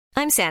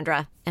I'm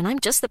Sandra, and I'm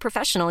just the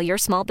professional your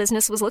small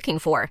business was looking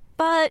for.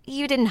 But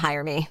you didn't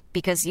hire me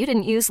because you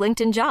didn't use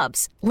LinkedIn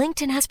Jobs.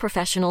 LinkedIn has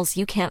professionals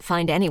you can't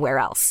find anywhere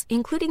else,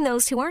 including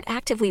those who aren't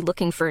actively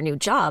looking for a new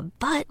job,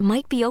 but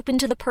might be open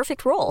to the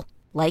perfect role,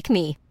 like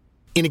me.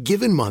 In a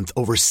given month,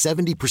 over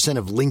 70%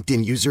 of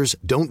LinkedIn users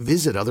don't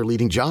visit other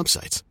leading job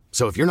sites.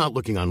 So if you're not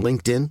looking on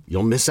LinkedIn,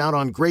 you'll miss out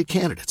on great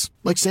candidates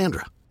like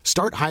Sandra.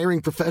 Start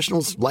hiring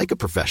professionals like a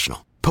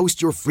professional.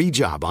 Post your free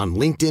job on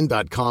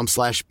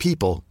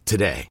linkedin.com/people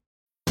today.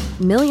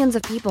 Millions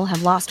of people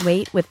have lost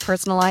weight with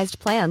personalized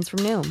plans from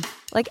Noom.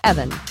 Like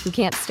Evan, who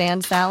can't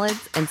stand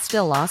salads and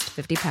still lost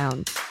 50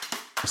 pounds.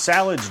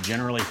 Salads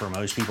generally for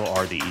most people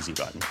are the easy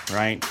button,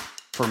 right?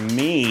 For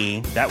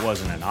me, that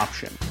wasn't an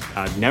option.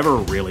 I never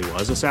really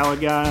was a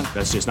salad guy.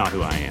 That's just not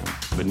who I am.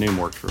 But Noom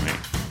worked for me.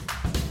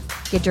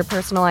 Get your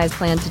personalized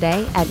plan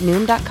today at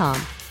Noom.com.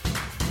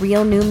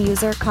 Real Noom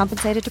user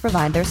compensated to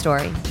provide their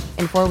story.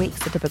 In 4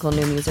 weeks, the typical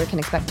Noom user can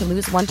expect to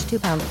lose 1 to 2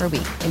 pounds per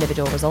week.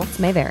 Individual results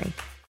may vary.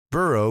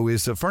 Burrow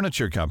is a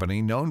furniture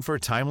company known for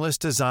timeless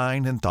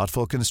design and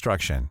thoughtful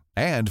construction,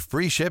 and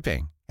free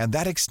shipping, and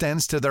that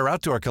extends to their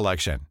outdoor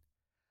collection.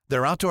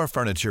 Their outdoor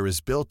furniture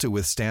is built to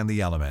withstand the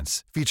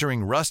elements,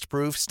 featuring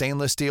rust-proof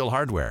stainless steel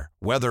hardware,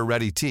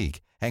 weather-ready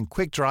teak, and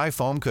quick-dry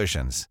foam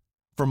cushions.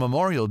 For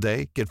Memorial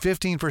Day, get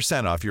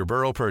 15% off your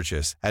Burrow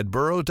purchase at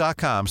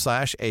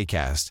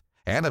burrow.com/ACAST,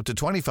 and up to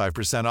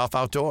 25% off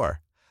outdoor.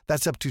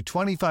 That's up to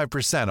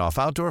 25% off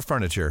outdoor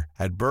furniture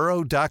at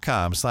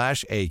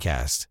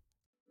burrow.com/ACAST.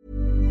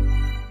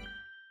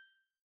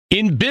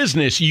 In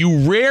business, you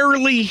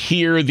rarely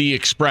hear the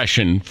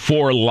expression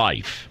 "for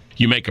life."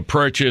 You make a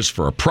purchase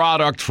for a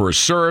product, for a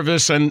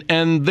service,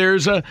 and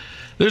there's a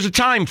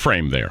time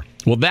frame there.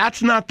 Well,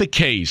 that's not the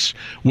case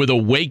with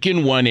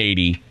Awaken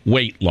 180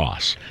 weight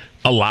loss.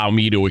 Allow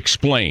me to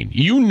explain.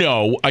 You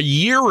know, a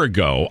year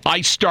ago,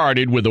 I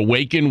started with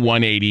Awaken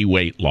 180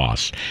 weight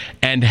loss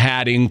and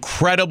had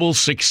incredible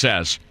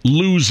success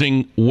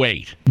losing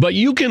weight. But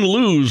you can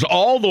lose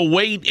all the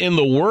weight in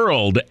the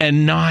world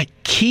and not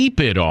keep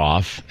it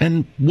off.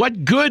 And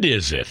what good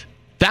is it?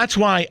 That's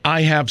why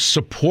I have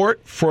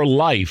support for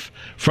life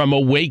from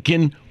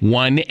Awaken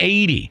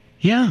 180.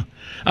 Yeah.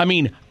 I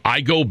mean,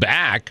 I go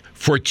back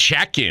for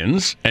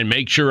check-ins and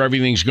make sure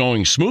everything's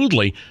going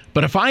smoothly.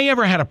 But if I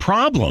ever had a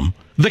problem,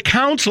 the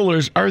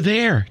counselors are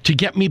there to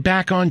get me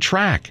back on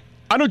track.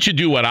 Why don't you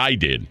do what I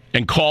did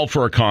and call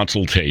for a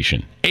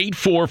consultation?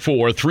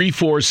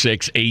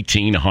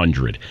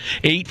 844-346-1800.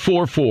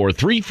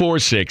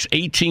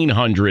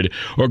 844-346-1800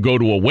 or go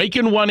to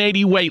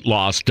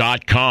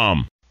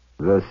awaken180weightloss.com.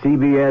 The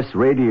CBS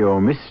Radio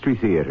Mystery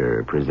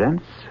Theater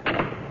presents...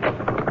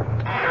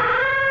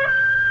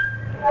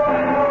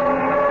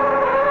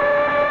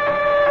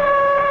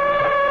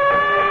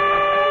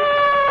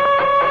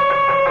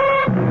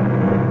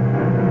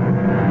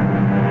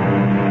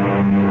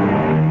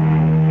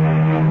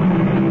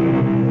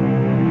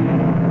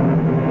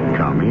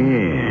 Come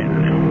in.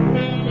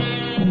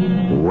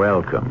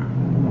 Welcome.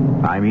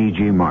 I'm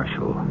E.G.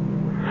 Marshall.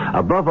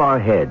 Above our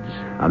heads,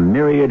 a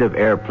myriad of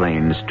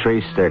airplanes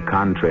trace their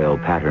contrail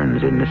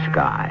patterns in the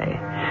sky.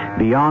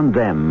 Beyond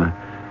them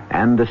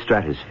and the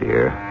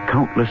stratosphere,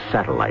 countless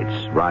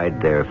satellites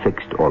ride their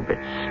fixed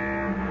orbits.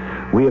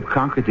 We have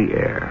conquered the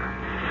air.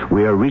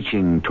 We are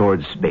reaching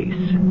towards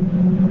space.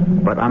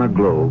 But on a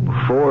globe,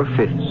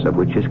 4/5 of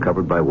which is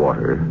covered by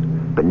water,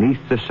 beneath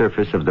the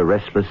surface of the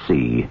restless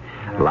sea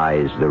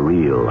lies the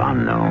real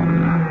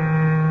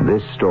unknown.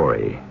 This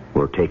story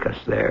will take us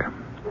there.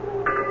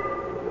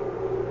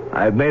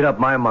 I've made up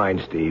my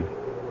mind, Steve.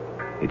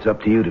 It's up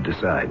to you to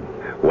decide.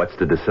 What's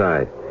to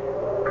decide?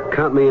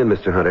 Count me in,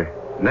 Mr. Hunter.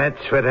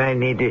 That's what I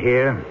need to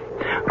hear.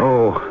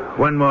 Oh,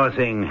 one more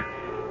thing.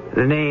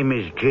 The name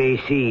is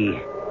J.C.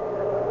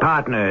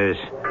 Partners.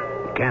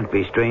 Can't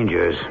be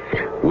strangers.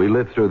 We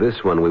lived through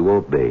this one, we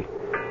won't be.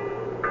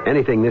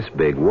 Anything this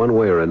big, one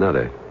way or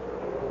another,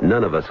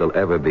 none of us will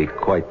ever be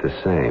quite the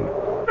same.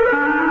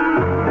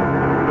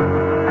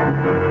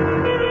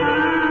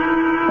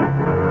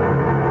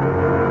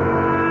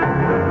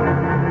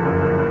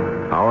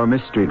 Our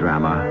mystery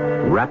drama,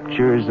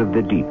 Raptures of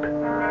the Deep,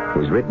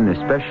 was written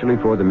especially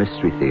for the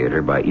Mystery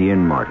Theater by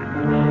Ian Martin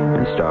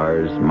and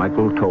stars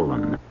Michael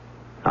Tolan.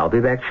 I'll be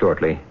back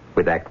shortly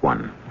with Act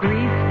One.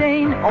 Grease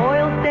stain,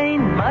 oil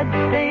stain, mud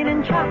stain,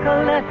 and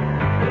chocolate.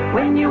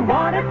 When you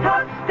want a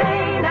tough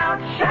stain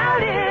out,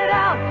 shout it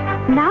out.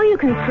 Now you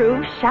can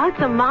prove Shout's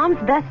a mom's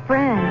best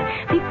friend.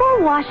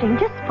 Before washing,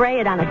 just spray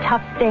it on a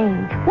tough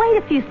stain. Wait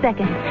a few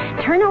seconds.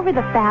 Turn over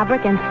the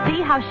fabric and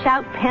see how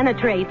Shout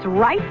penetrates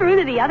right through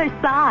to the other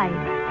side.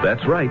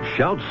 That's right.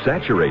 Shout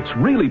saturates,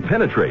 really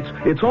penetrates.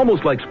 It's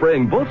almost like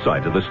spraying both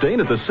sides of the stain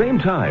at the same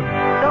time.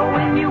 So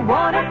when you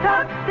want a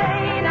tough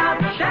stain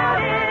out,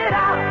 shout it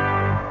out.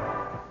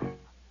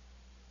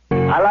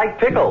 I like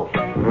pickles,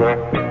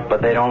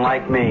 but they don't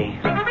like me.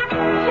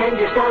 Send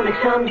your stomach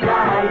some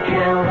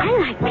Digel. I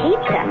like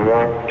pizza,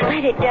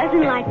 but it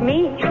doesn't like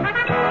me.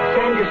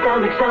 Send your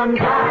stomach some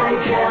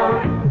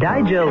Digel.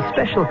 Digel's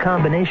special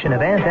combination of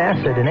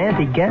antacid and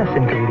anti-gas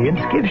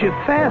ingredients gives you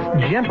fast,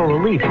 gentle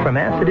relief from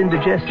acid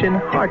indigestion,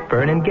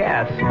 heartburn, and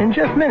gas in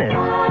just minutes.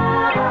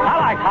 I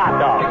like hot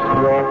dogs,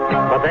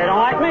 but they don't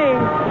like me.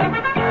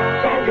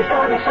 Send your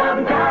stomach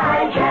some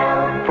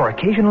Digel. For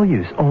occasional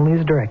use, only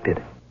as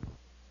directed.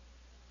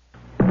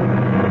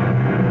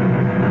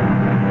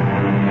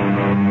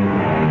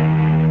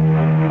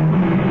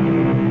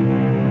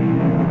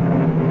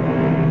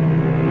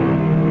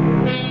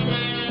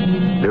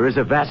 There is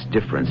a vast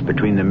difference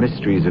between the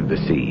mysteries of the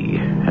sea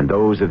and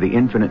those of the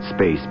infinite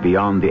space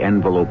beyond the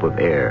envelope of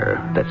air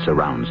that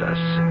surrounds us.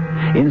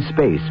 In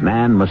space,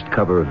 man must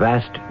cover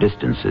vast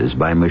distances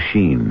by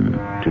machine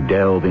to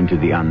delve into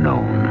the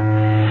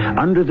unknown.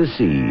 Under the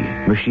sea,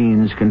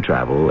 machines can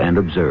travel and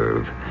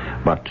observe,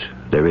 but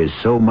there is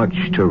so much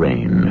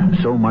terrain,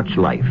 so much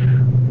life,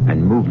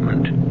 and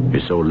movement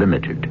is so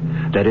limited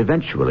that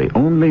eventually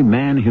only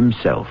man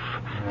himself,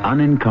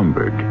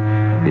 unencumbered,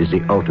 is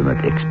the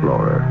ultimate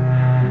explorer,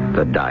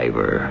 the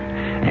diver,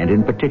 and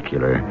in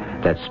particular,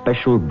 that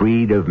special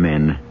breed of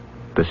men,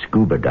 the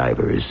scuba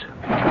divers.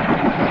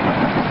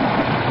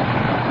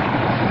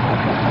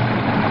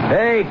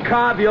 Hey,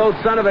 Cobb, you old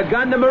son of a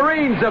gun, the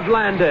Marines have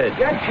landed.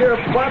 Get your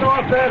butt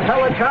off that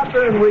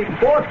helicopter and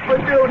report for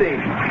duty.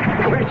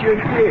 Where's your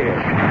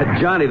gear?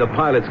 Johnny, the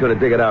pilot's going to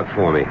dig it out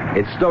for me.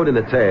 It's stowed in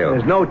the tail.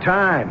 There's no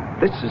time.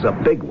 This is a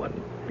big one.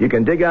 You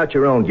can dig out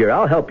your own gear.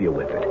 I'll help you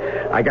with it.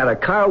 I got a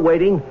car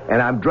waiting,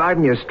 and I'm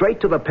driving you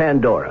straight to the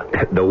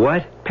Pandora. The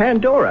what?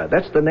 Pandora.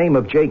 That's the name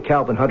of J.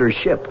 Calvin Hunter's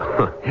ship.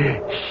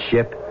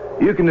 Ship?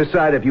 You can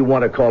decide if you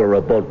want to call her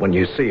a boat when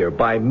you see her.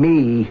 By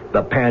me,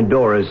 the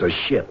Pandora's a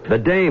ship. The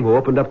dame who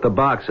opened up the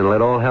box and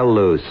let all hell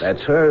loose.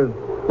 That's her.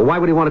 Well, why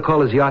would he want to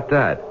call his yacht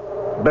that?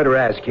 Better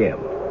ask him.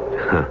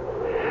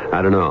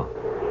 I don't know.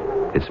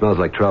 It smells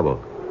like trouble.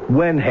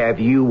 When have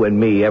you and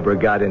me ever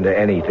got into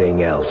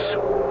anything else?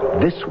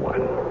 This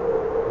one,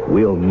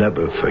 we'll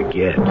never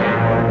forget.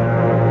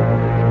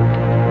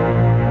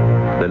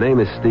 The name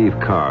is Steve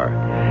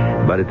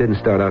Carr, but it didn't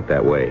start out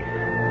that way.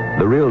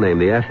 The real name,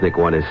 the ethnic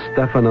one, is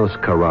Stefanos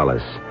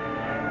Karalis.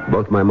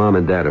 Both my mom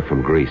and dad are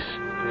from Greece,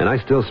 and I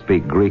still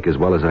speak Greek as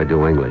well as I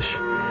do English.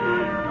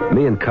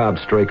 Me and Cobb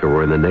Straker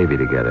were in the Navy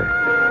together,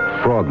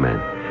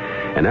 frogmen,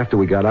 and after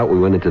we got out, we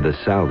went into the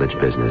salvage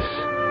business.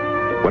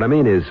 What I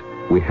mean is,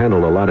 we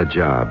handled a lot of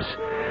jobs,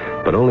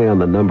 but only on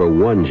the number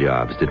one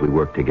jobs did we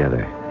work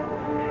together.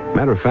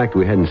 Matter of fact,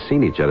 we hadn't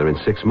seen each other in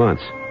 6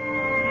 months.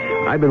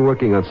 I'd been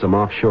working on some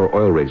offshore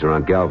oil rigs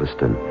around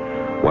Galveston,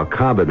 while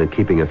Cobb had been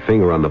keeping a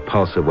finger on the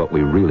pulse of what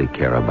we really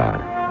care about.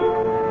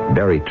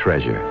 Buried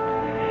treasure.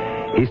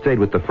 He stayed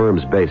with the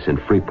firm's base in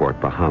Freeport,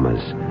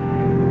 Bahamas.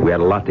 We had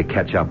a lot to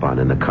catch up on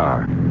in the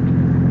car.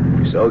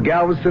 So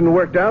Galveston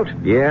worked out?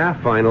 Yeah,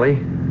 finally.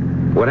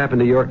 What happened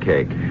to your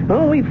cake?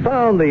 Oh, we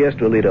found the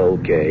Estrelita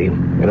okay,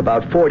 in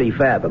about 40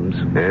 fathoms.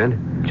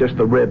 And? Just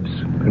the ribs,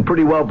 and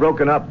pretty well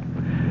broken up.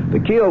 The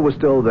keel was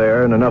still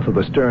there, and enough of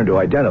a stern to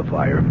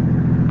identify her.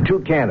 2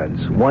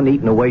 cannons, one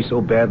eaten away so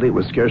badly it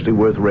was scarcely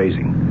worth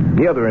raising.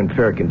 The other in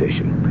fair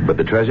condition. But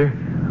the treasure?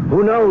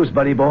 Who knows,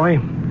 buddy boy?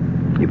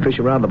 You fish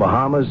around the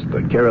Bahamas,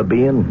 the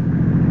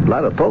Caribbean. A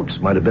lot of folks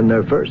might have been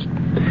there first.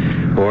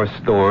 Or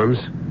storms,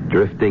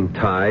 drifting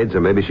tides,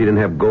 or maybe she didn't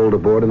have gold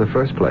aboard in the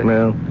first place.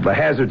 Well, the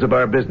hazards of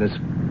our business.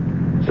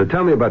 So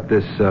tell me about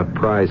this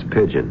prize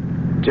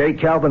pigeon. J.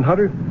 Calvin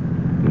Hunter?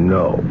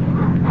 No.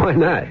 Why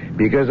not?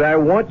 Because I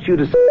want you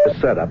to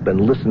set up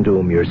and listen to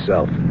him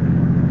yourself.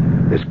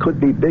 This could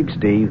be big,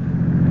 Steve.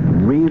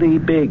 Really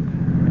big.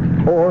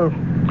 Or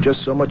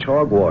just so much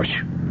hogwash.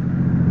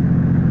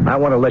 I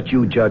want to let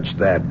you judge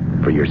that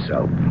for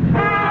yourself.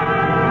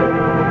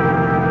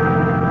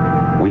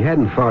 We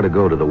hadn't far to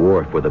go to the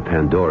wharf where the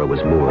Pandora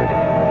was moored.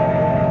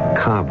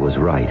 Cobb was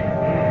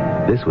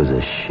right. This was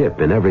a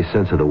ship in every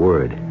sense of the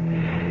word.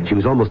 She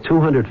was almost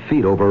 200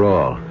 feet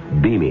overall,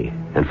 beamy,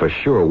 and for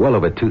sure well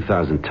over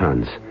 2,000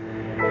 tons.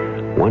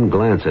 One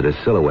glance at her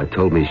silhouette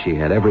told me she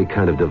had every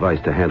kind of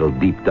device to handle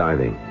deep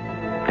diving,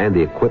 and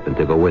the equipment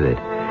to go with it.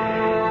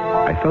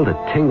 I felt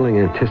a tingling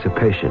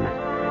anticipation.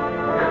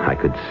 I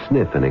could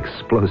sniff an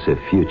explosive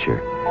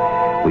future.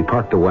 We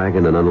parked the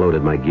wagon and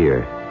unloaded my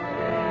gear.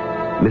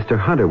 Mr.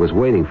 Hunter was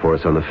waiting for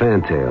us on the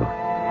fantail.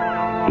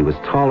 He was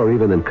taller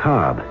even than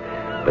Cobb,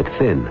 but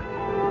thin,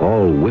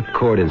 all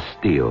whipcord and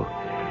steel.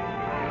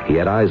 He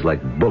had eyes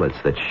like bullets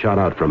that shot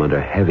out from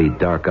under heavy,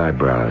 dark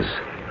eyebrows.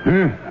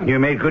 You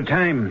made good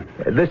time.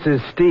 This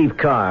is Steve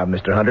Carr,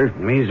 Mr. Hunter.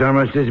 He's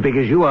almost as big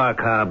as you are,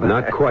 Cobb.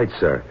 Not quite,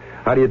 sir.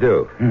 How do you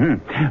do?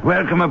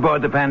 Welcome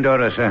aboard the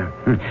Pandora, sir.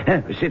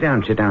 Sit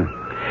down.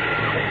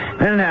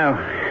 Well,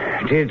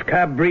 now, did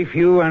Cobb brief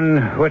you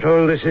on what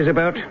all this is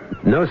about?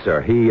 No,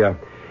 sir.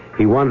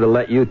 He wanted to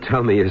let you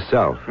tell me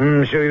yourself.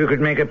 So you could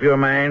make up your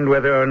mind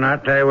whether or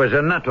not I was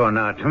a nut or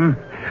not,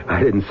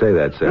 I didn't say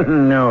that, sir.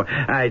 No,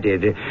 I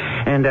did.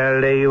 And I'll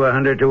lay you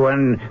 100 to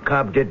 1.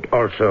 Cobb did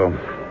also.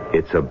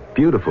 It's a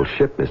beautiful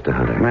ship, Mr.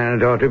 Hunter. Well,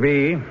 it ought to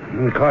be.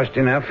 Cost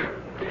enough.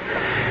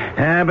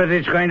 But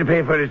it's going to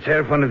pay for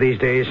itself one of these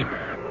days.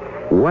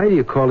 Why do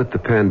you call it the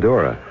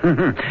Pandora?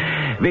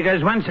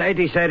 Because once I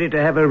decided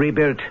to have her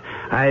rebuilt,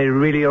 I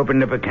really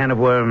opened up a can of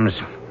worms.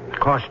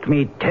 Cost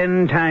me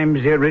 10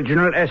 times the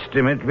original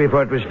estimate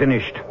before it was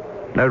finished.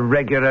 A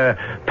regular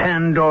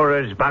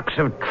Pandora's box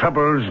of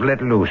troubles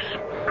let loose.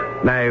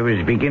 I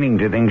was beginning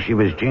to think she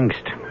was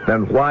jinxed.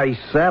 Then why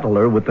saddle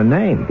her with the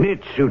name?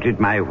 It suited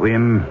my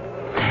whim.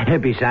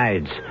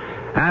 Besides,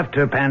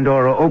 after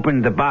Pandora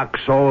opened the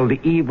box, all the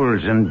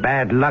evils and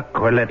bad luck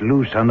were let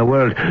loose on the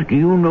world. Do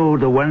you know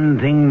the one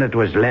thing that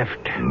was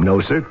left?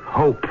 No, sir.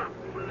 Hope,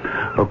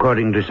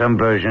 according to some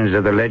versions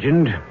of the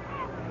legend.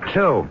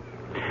 So,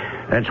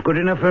 that's good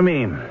enough for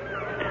me.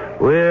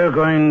 We're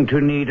going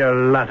to need a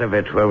lot of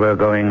it where we're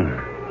going.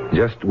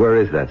 Just where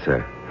is that,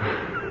 sir?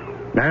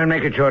 I'll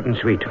make it short and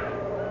sweet.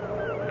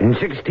 In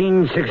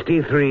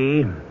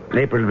 1663,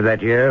 April of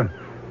that year,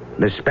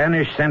 the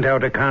Spanish sent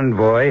out a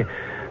convoy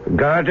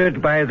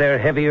guarded by their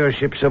heavier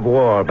ships of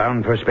war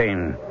bound for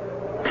Spain.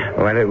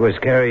 While it was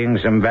carrying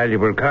some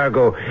valuable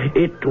cargo,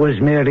 it was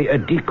merely a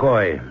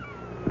decoy,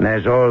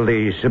 as all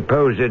the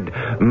supposed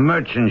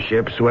merchant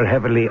ships were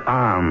heavily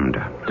armed.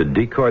 To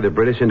decoy the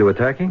British into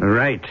attacking?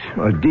 Right.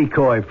 A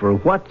decoy for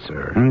what,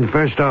 sir?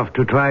 First off,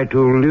 to try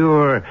to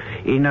lure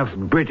enough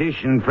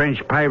British and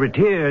French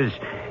privateers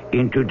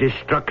into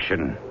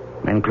destruction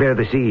and clear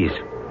the seas.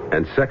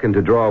 And second,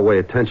 to draw away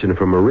attention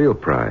from a real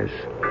prize.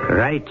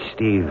 Right,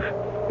 Steve.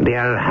 The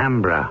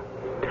Alhambra.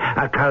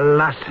 A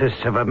colossus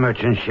of a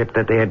merchant ship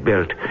that they had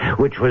built,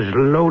 which was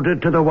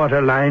loaded to the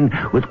waterline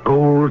with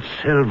gold,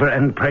 silver,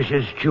 and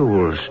precious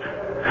jewels.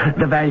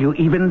 The value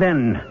even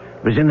then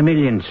was in the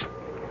millions.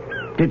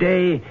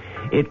 Today,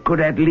 it could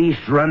at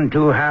least run to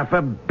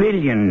 $500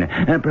 million,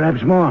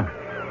 perhaps more.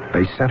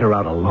 They sent her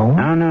out alone?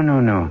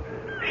 No.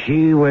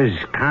 She was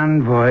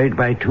convoyed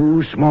by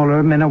 2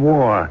 smaller men of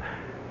war,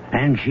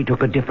 and she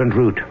took a different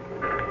route.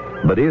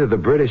 But either the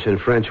British and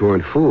French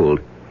weren't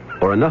fooled,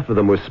 or enough of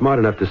them were smart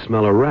enough to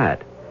smell a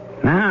rat.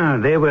 No,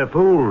 they were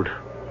fooled.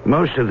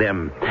 Most of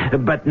them.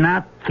 But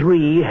not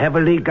 3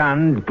 heavily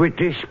gunned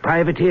British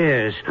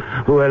privateers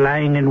who were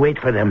lying in wait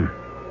for them.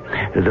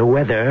 The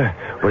weather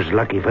was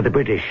lucky for the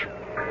British.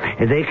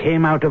 They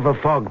came out of a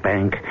fog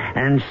bank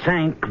and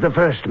sank the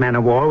first man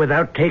of war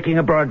without taking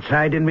a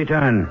broadside in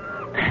return.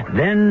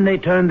 Then they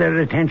turned their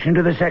attention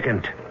to the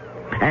second,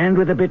 and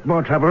with a bit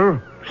more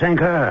trouble, sank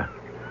her.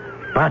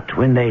 But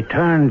when they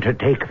turned to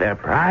take their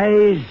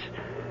prize,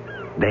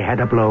 they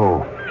had a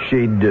blow.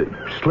 She'd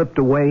slipped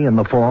away in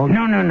the fog?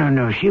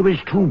 No. She was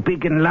too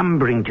big and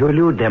lumbering to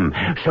elude them.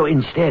 So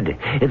instead,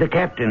 the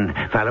captain,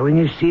 following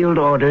his sealed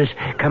orders,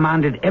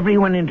 commanded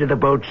everyone into the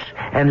boats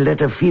and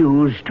lit a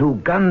fuse to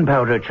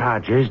gunpowder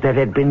charges that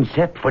had been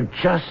set for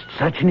just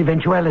such an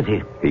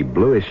eventuality. He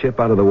blew his ship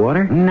out of the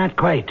water? Not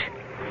quite.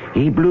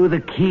 He blew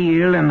the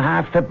keel and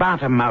half the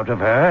bottom out of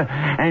her,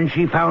 and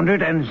she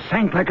foundered and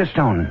sank like a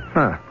stone.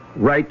 Huh.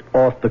 Right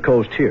off the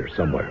coast here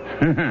somewhere.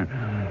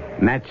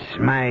 That's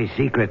my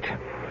secret.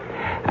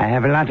 I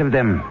have a lot of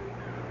them,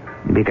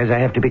 because I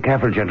have to be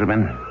careful,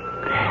 gentlemen.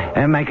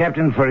 My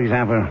captain, for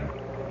example,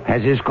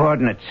 has his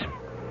coordinates.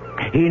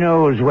 He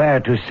knows where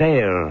to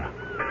sail,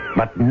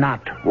 but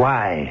not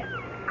why.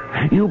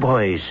 You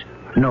boys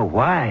know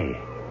why,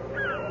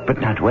 but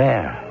not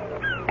where.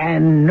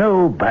 And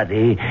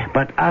nobody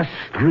but us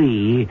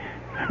 3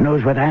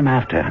 knows what I'm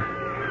after.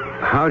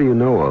 How do you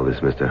know all this,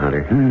 Mr.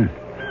 Hunter?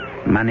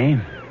 Money.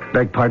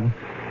 Beg pardon?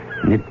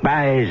 It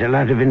buys a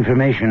lot of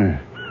information.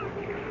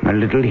 A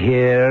little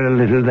here, a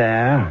little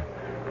there.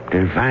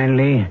 Till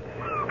finally,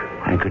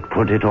 I could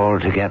put it all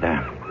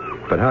together.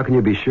 But how can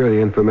you be sure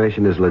the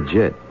information is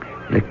legit?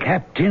 The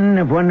captain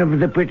of one of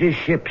the British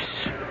ships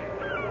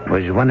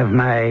was one of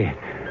my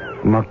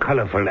more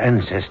colorful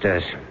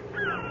ancestors.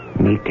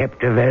 He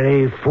kept a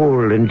very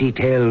full and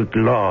detailed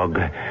log,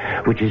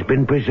 which has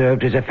been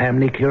preserved as a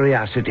family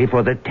curiosity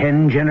for the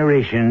 10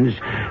 generations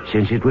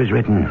since it was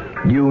written.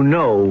 You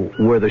know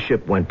where the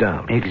ship went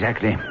down?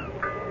 Exactly.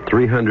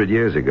 300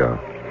 years ago.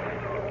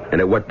 And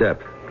at what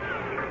depth?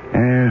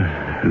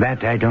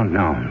 That I don't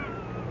know.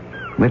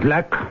 With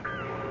luck,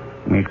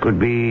 it could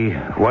be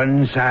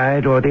one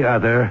side or the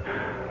other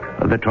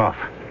of the trough.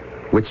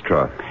 Which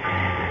trough?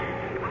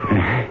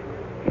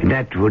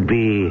 That would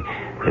be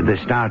the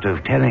start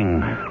of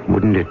telling,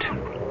 wouldn't it?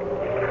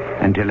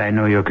 Until I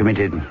know you're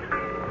committed.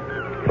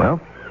 Well,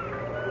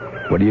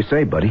 what do you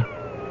say, buddy?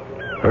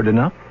 Heard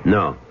enough?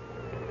 No.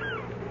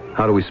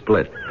 How do we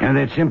split?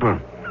 That's simple.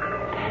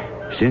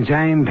 Since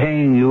I'm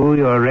paying you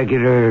your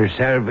regular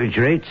salvage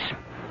rates,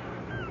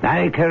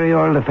 I carry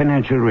all the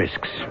financial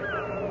risks.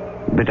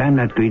 But I'm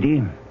not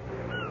greedy.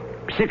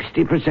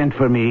 60%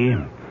 for me.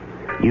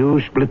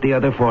 You split the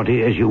other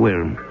 40 as you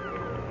will.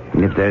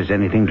 If there's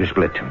anything to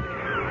split.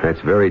 That's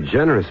very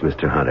generous,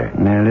 Mr. Hunter.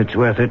 Well, it's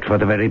worth it for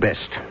the very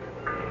best.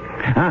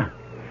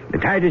 The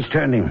tide is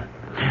turning.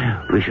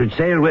 We should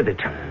sail with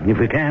it, if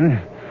we can.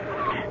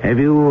 Have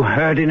you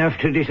heard enough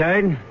to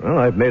decide? Well,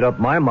 I've made up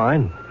my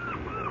mind.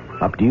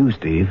 Up to you,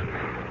 Steve.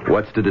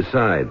 What's to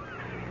decide?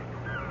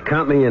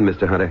 Count me in,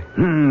 Mr. Hunter.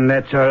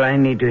 That's all I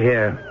need to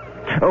hear.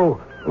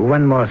 Oh,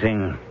 one more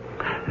thing.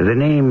 The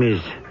name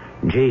is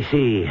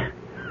J.C.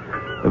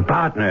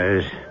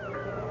 Partners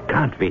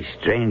can't be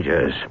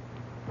strangers.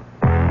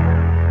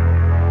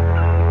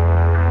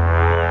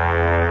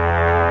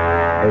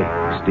 Hey,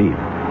 Steve.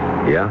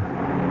 Yeah?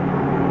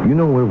 You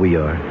know where we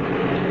are?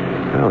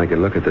 Well, I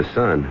can look at the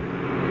sun.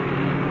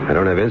 I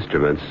don't have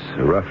instruments.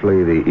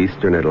 Roughly the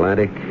eastern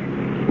Atlantic,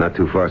 not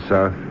too far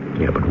south.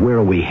 Yeah, but where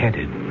are we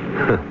headed?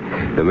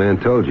 The man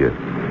told you.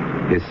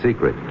 His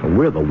secret.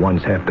 We're the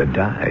ones have to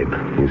dive.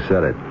 You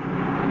said it.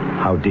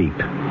 How deep?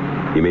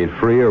 You mean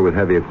free or with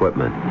heavy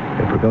equipment?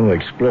 If we're going to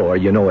explore,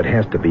 you know it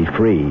has to be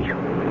free.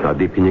 How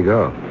deep can you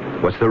go?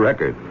 What's the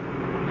record?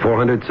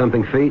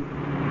 400-something feet?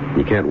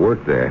 You can't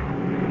work there.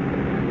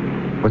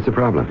 What's the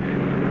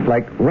problem?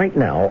 Like right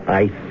now,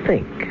 I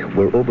think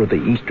we're over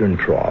the eastern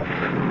trough.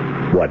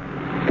 What,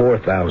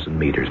 4,000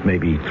 meters,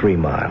 maybe 3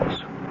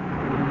 miles.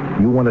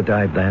 You want to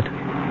dive that?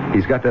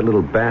 He's got that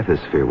little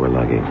bathysphere we're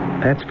lugging.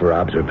 That's for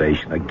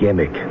observation, a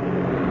gimmick.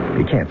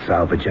 You can't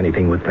salvage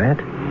anything with that.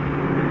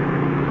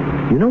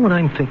 You know what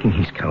I'm thinking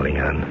he's counting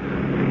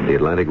on? The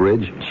Atlantic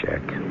Ridge?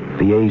 Check.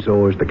 The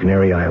Azores, the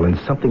Canary Islands,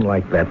 something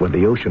like that where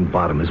the ocean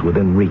bottom is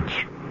within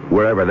reach.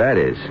 Wherever that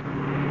is.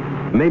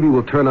 Maybe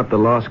we'll turn up the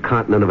lost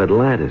continent of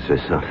Atlantis or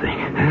something.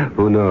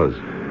 Who knows?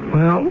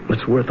 Well,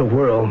 it's worth a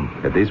whirl.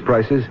 At these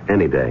prices,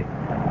 any day.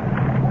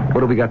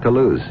 What have we got to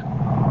lose?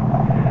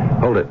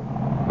 Hold it.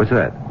 What's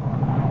that?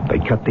 They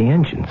cut the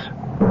engines.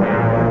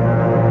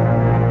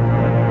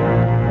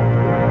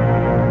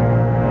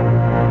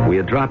 We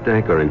had dropped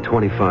anchor in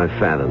 25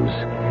 fathoms.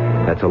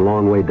 That's a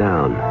long way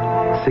down.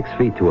 6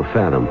 feet to a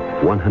fathom,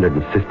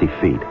 150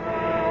 feet.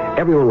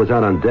 Everyone was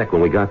out on deck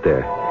when we got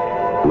there.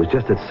 It was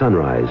just at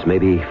sunrise,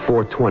 maybe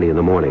 4:20 in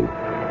the morning.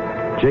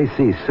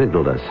 J.C.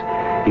 signaled us.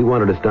 He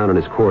wanted us down in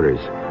his quarters.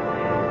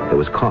 There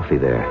was coffee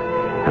there,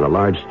 and a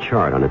large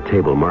chart on a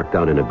table marked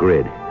out in a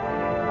grid.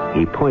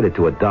 He pointed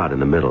to a dot in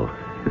the middle.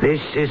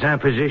 This is our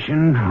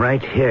position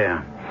right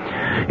here.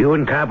 You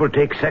and Cobb will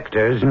take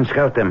sectors and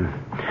scout them.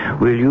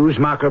 We'll use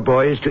marker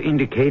buoys to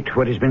indicate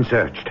what has been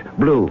searched.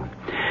 Blue.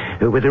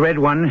 With the red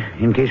one,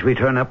 in case we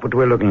turn up what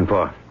we're looking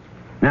for.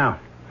 Now,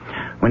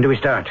 when do we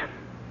start?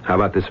 How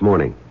about this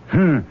morning?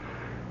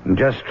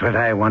 Just what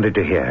I wanted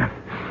to hear.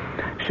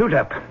 Suit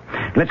up.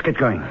 Let's get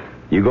going.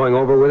 You going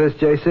over with us,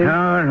 J.C.? No.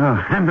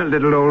 I'm a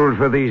little old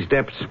for these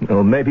depths.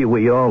 Well, maybe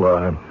we all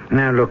are.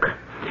 Now, look.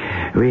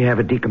 We have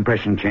a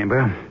decompression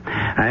chamber.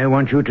 I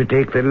want you to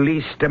take the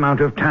least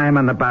amount of time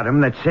on the bottom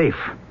that's safe.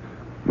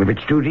 If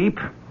it's too deep,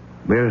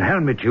 we'll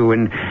helmet you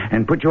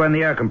and put you on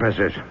the air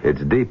compressors.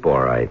 It's deep, all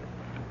right.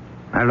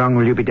 How long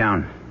will you be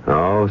down?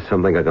 Oh,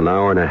 something like an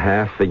hour and a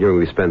half, figuring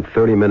we spend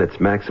 30 minutes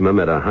maximum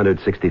at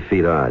 160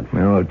 feet odd.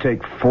 Well, it'll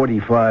take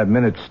 45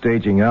 minutes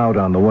staging out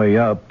on the way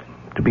up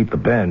to beat the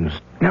bends.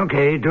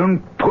 Okay,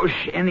 don't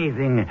push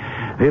anything.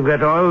 We've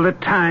got all the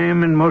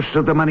time and most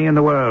of the money in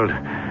the world.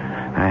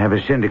 I have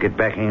a syndicate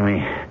backing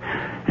me.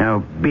 Now,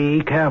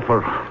 be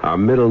careful. Our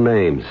middle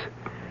names.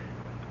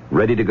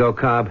 Ready to go,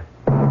 Cobb?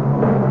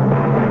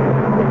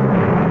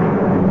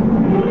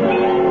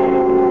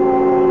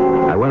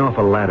 I went off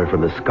a ladder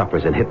from the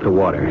scuppers and hit the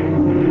water.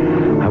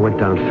 I went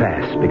down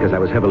fast because I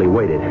was heavily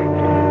weighted.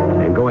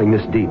 And going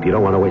this deep, you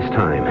don't want to waste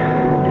time.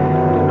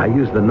 I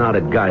used the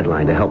knotted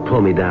guideline to help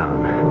pull me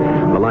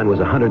down. The line was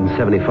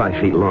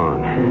 175 feet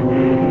long.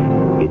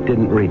 It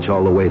didn't reach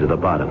all the way to the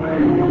bottom.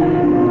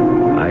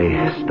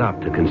 I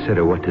stopped to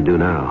consider what to do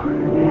now.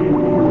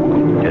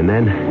 And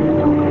then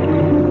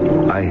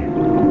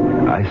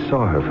I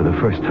saw her for the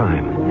first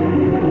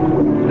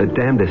time. The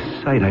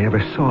damnedest sight I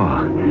ever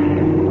saw.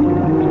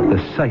 The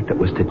sight that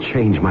was to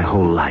change my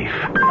whole life.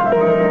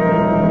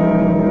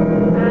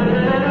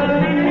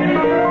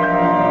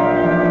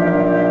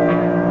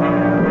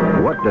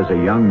 What does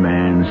a young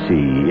man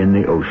see in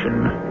the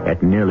ocean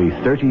at nearly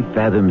 30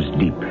 fathoms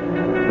deep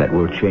that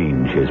will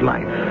change his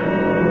life?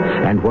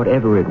 And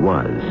whatever it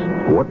was,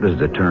 what does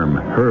the term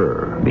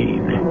her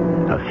mean?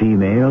 A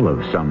female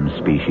of some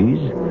species?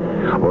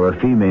 Or a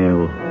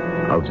female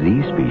of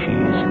the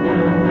species?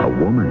 A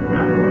woman?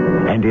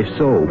 And if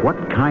so,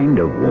 what kind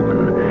of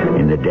woman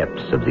in the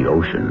depths of the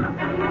ocean?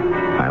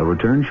 I'll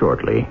return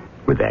shortly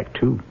with Act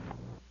 2.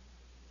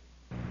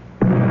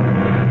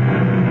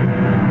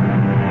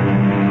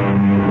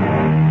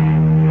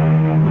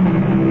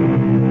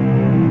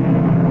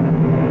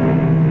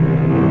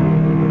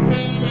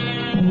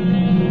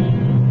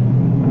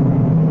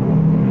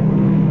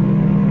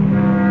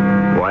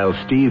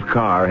 Steve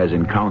Carr has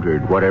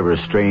encountered whatever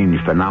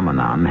strange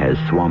phenomenon has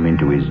swum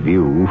into his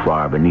view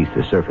far beneath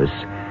the surface.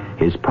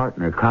 His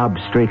partner, Cobb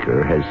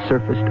Straker, has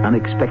surfaced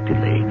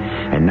unexpectedly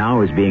and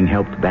now is being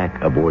helped back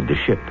aboard the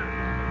ship.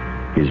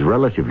 His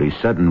relatively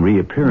sudden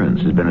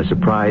reappearance has been a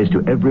surprise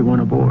to everyone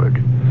aboard,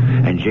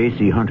 and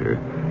J.C. Hunter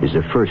is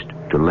the first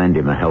to lend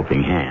him a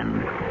helping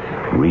hand,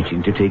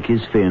 reaching to take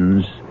his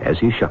fins as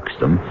he shucks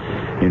them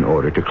in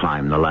order to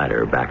climb the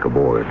ladder back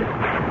aboard.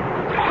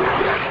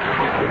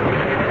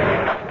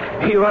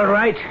 You all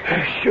right?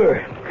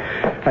 Sure.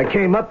 I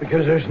came up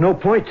because there's no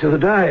point to the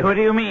dive. What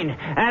do you mean?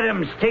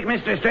 Adams, take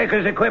Mr.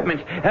 Straker's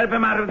equipment. Help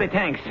him out of the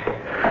tanks.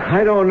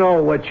 I don't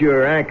know what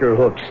your anchor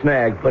hook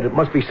snagged, but it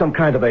must be some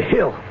kind of a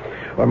hill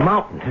or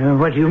mountain.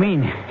 What do you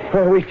mean?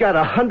 Well, we've got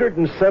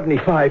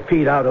 175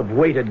 feet out of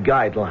weighted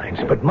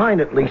guidelines, but mine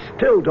at least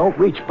still don't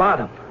reach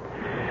bottom.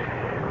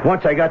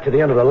 Once I got to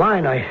the end of the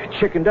line, I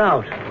chickened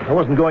out. I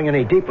wasn't going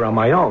any deeper on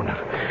my own.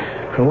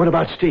 And what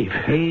about Steve?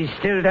 He's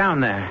still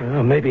down there.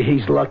 Well, maybe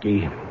he's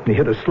lucky. He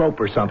hit a slope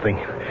or something.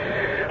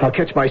 I'll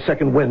catch my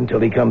second wind till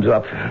he comes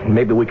up.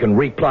 Maybe we can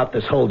replot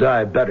this whole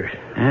dive better.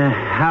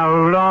 How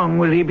long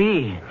will he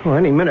be? Well,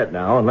 any minute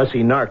now, unless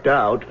he narked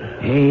out.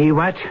 He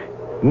what?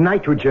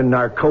 Nitrogen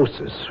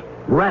narcosis.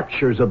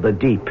 Raptures of the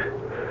deep.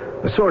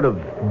 A sort of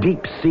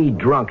deep-sea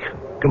drunk.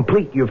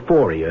 Complete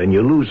euphoria, and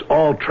you lose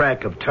all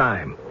track of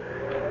time.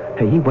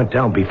 Hey, he went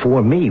down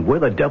before me. Where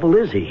the devil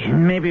is he?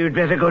 Maybe you'd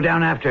better go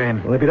down after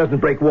him. Well, if he doesn't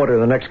break water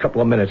in the next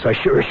couple of minutes, I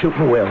sure as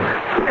shooting will.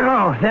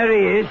 Oh, there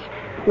he is.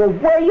 Well,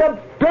 where you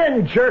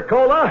been,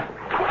 Jerkola?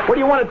 What do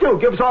you want to do?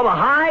 Give us all the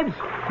hives?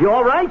 You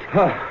all right?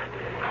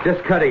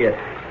 Just cutting it.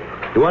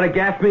 You want to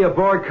gas me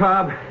aboard,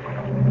 Cobb?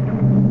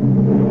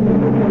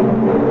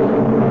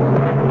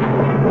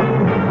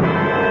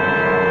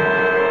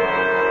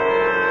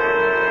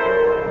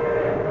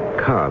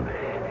 Cobb,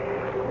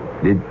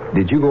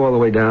 did you go all the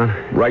way down?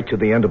 Right to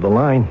the end of the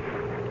line.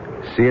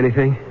 See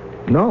anything?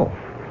 No.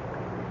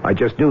 I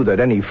just knew that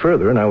any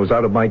further and I was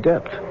out of my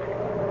depth.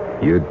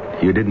 You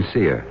didn't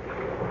see her?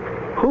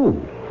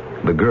 Who?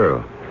 The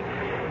girl.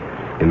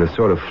 In the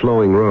sort of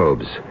flowing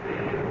robes.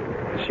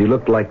 She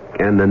looked like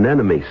an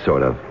anemone,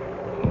 sort of.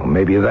 Well,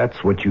 maybe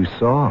that's what you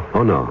saw.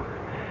 Oh, no.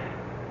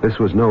 This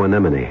was no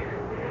anemone.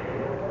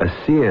 A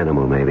sea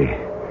animal, maybe.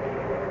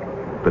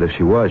 But if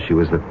she was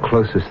the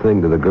closest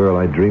thing to the girl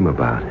I dream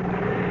about.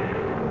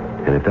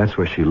 And if that's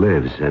where she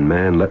lives, and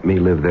man, let me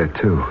live there,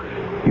 too.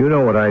 You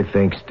know what I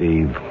think,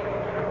 Steve?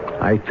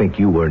 I think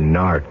you were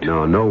narked.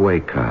 No way,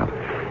 Cobb.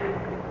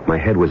 My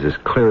head was as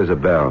clear as a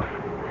bell.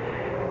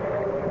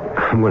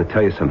 I'm going to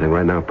tell you something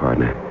right now,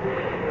 partner.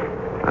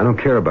 I don't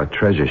care about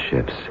treasure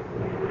ships.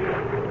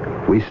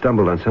 We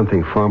stumbled on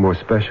something far more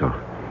special.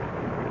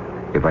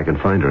 If I can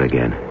find her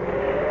again.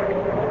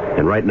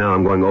 And right now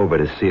I'm going over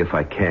to see if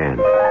I can.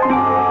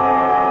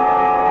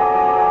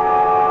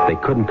 They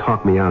couldn't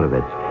talk me out of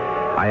it.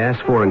 I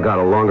asked for and got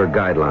a longer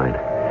guideline.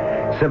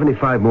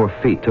 75 more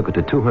feet took it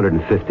to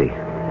 250.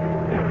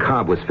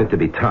 Cobb was fit to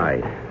be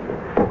tied.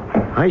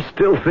 I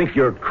still think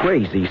you're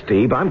crazy,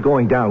 Steve. I'm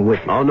going down with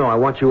you. Oh, no, I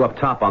want you up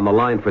top on the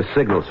line for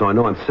signal so I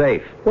know I'm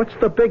safe. What's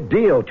the big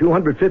deal?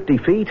 250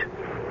 feet?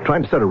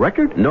 Trying to set a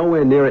record?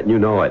 Nowhere near it, and you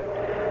know it.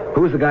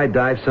 Who was the guy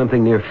dive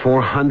something near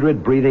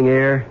 400 breathing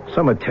air?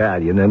 Some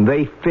Italian, and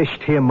they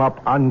fished him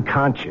up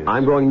unconscious.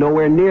 I'm going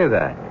nowhere near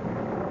that.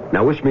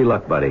 Now, wish me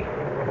luck, buddy,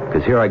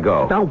 because here I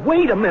go. Now,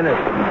 wait a minute.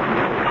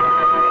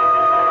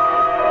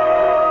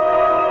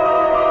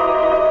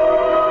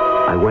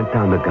 I went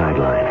down the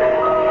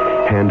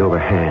guideline, hand over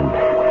hand,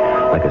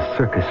 like a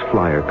circus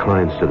flyer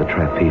climbs to the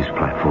trapeze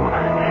platform.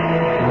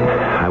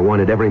 I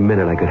wanted every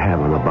minute I could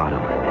have on the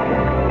bottom,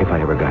 if I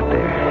ever got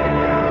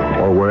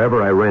there. Or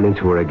wherever I ran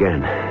into her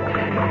again,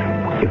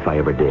 if I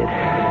ever did.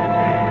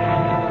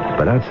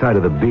 But outside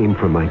of the beam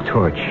from my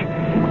torch,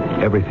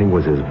 everything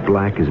was as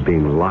black as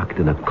being locked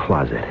in a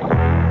closet.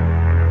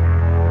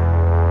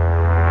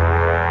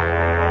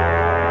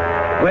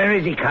 Where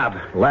is he, Cobb?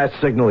 Last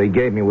signal he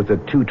gave me was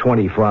at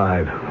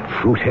 225.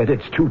 Fruithead,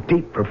 it's too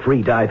deep for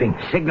free diving.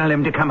 Signal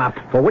him to come up.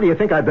 Well, what do you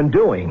think I've been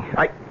doing?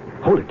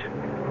 Hold it.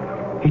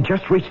 He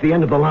just reached the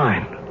end of the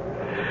line.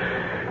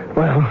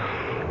 Well,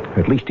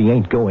 at least he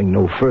ain't going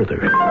no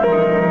further.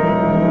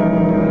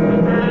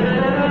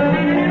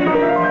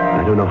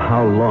 I don't know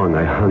how long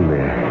I hung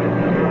there.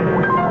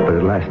 But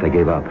at last I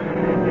gave up.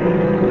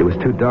 It was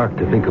too dark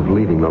to think of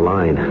leaving the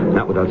line,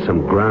 not without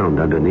some ground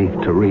underneath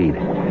to read.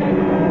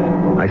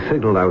 I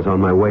signaled I was on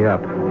my way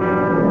up.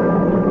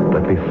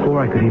 But before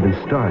I could even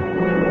start,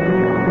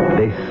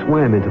 they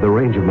swam into the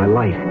range of my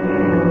light.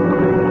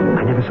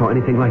 I never saw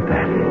anything like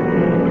that.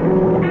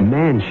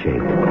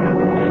 Man-shaped.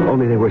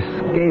 Only they were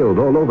scaled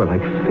all over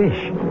like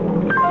fish.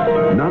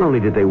 Not only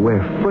did they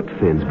wear foot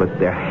fins, but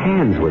their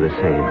hands were the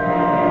same.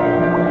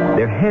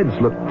 Their heads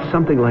looked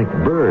something like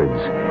birds,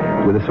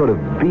 with a sort of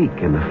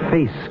beak and the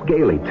face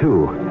scaly,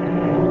 too.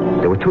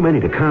 There were too many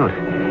to count,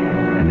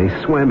 and they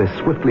swam as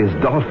swiftly as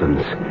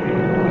dolphins.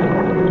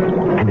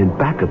 And in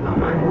back of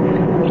them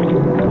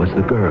was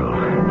the girl.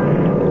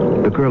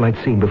 The girl I'd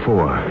seen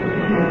before.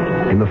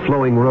 In the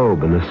flowing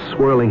robe and the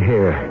swirling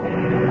hair.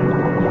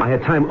 I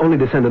had time only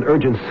to send an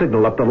urgent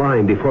signal up the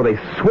line before they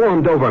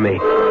swarmed over me.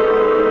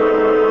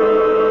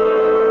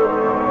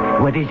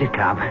 What is it,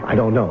 Cobb? I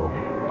don't know.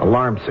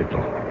 Alarm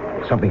signal.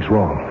 Something's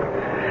wrong.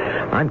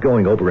 I'm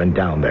going over and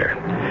down there.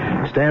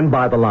 Stand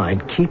by the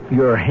line. Keep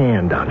your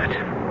hand on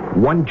it.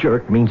 One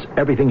jerk means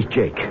everything's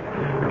Jake.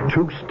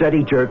 2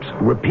 steady jerks,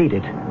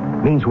 repeated,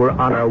 means we're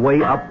on our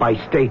way up by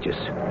stages.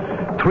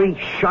 3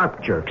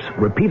 sharp jerks,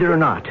 repeated or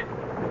not,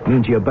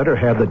 means you better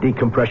have the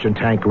decompression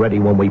tank ready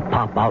when we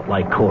pop out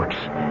like corks.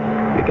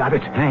 You got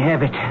it? I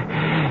have it.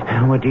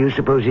 What do you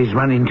suppose he's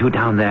running to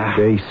down there?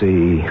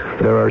 J.C.,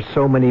 there are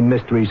so many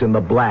mysteries in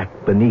the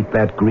black beneath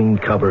that green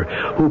cover.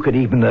 Who could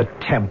even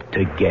attempt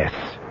to guess?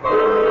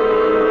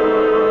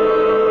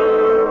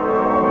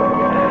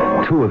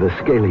 Two of the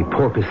scaly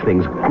porpoise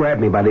things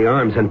grabbed me by the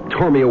arms and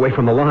tore me away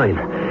from the line.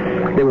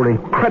 They were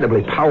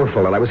incredibly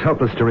powerful, and I was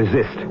helpless to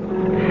resist.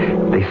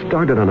 They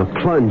started on a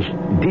plunge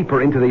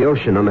deeper into the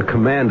ocean on the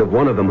command of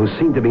one of them who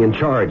seemed to be in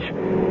charge.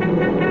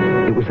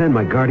 It was then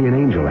my guardian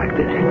angel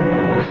acted,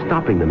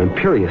 stopping them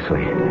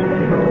imperiously.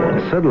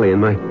 Suddenly, in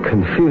my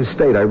confused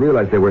state, I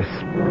realized they were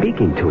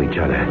speaking to each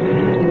other,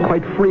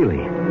 quite freely.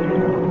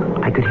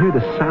 I could hear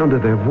the sound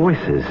of their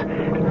voices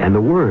and the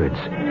words.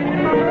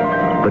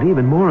 But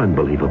even more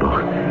unbelievable,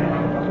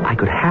 I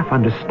could half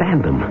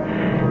understand them.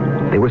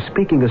 They were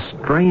speaking a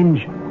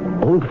strange,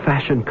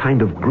 old-fashioned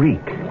kind of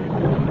Greek.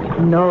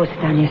 No,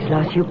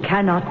 Stanislaus, you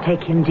cannot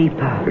take him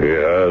deeper. He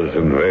has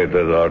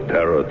invaded our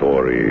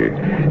territory.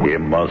 He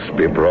must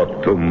be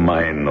brought to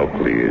mine,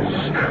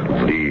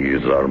 Nucleus.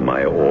 These are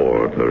my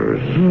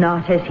orders.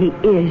 Not as he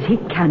is. He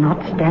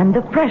cannot stand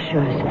the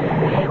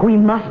pressures. We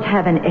must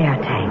have an air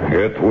tank.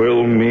 It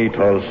will meet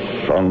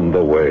us on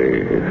the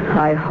way.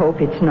 I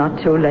hope it's not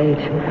too late.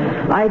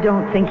 I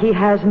don't think he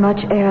has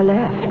much air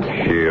left.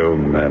 He'll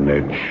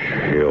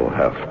manage. He'll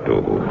have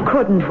to.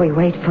 Couldn't we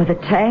wait for the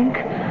tank?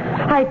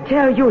 I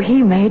tell you,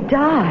 he may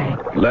die.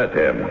 Let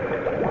him.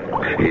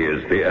 He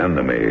is the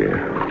enemy.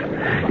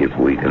 If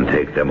we can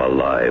take them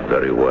alive,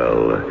 very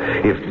well.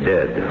 If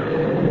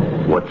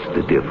dead, what's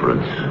the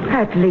difference?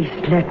 At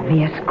least let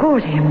me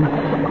escort him.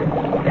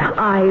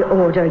 I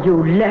order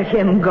you, let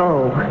him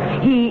go.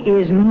 He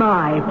is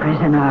my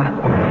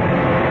prisoner.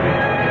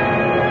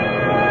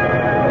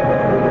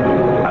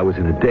 I was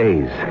in a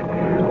daze.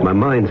 My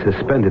mind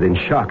suspended in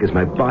shock as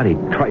my body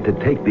tried to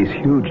take these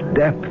huge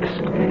depths.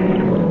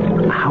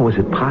 How was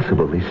it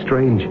possible these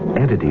strange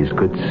entities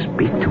could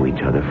speak to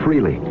each other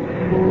freely?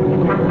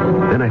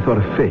 Then I thought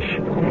of fish.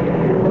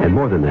 And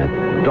more than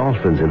that,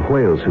 dolphins and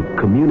whales who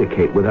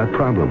communicate without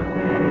problem.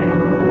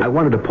 I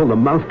wanted to pull the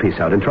mouthpiece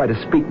out and try to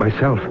speak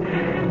myself,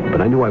 but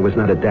I knew I was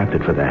not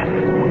adapted for that.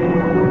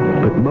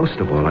 But most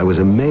of all, I was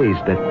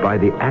amazed that by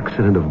the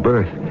accident of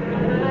birth,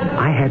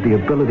 I had the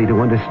ability to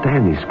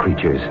understand these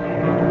creatures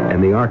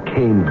and the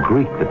arcane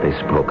Greek that they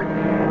spoke.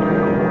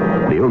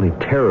 The only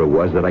terror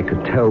was that I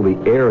could tell the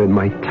air in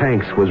my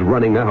tanks was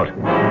running out.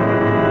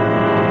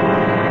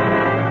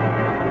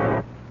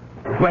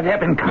 What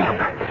happened, Cobb?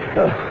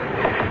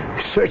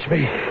 Search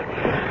me.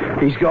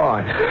 He's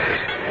gone.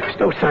 There's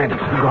no sign of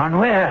him. Gone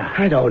where?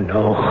 I don't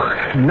know.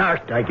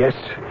 Narked, I guess.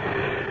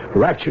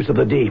 Raptures of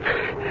the deep.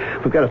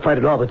 We've got to fight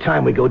it all the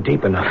time we go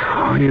deep enough.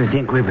 Oh, you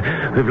think we've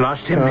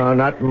lost him? No,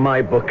 not in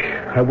my book.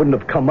 I wouldn't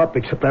have come up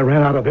except I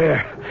ran out of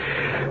air.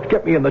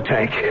 Get me in the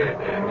tank.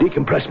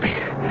 Decompress me.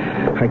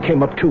 I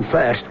came up too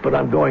fast, but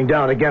I'm going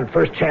down again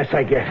first chance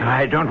I get.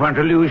 I don't want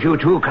to lose you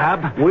too,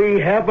 Cobb. We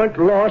haven't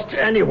lost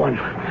anyone.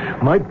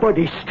 My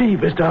buddy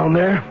Steve is down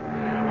there.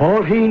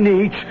 All he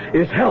needs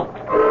is help.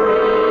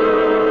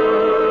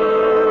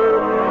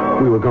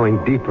 We were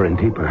going deeper and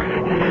deeper,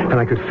 and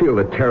I could feel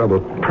the terrible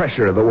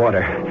pressure of the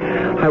water.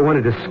 I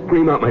wanted to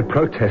scream out my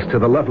protest to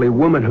the lovely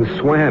woman who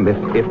swam,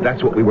 if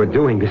that's what we were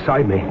doing,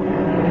 beside me.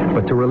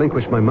 But to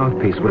relinquish my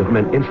mouthpiece would have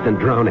meant instant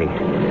drowning,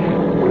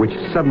 which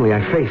suddenly I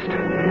faced.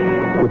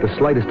 With the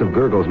slightest of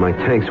gurgles, my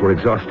tanks were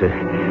exhausted,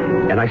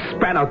 and I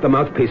spat out the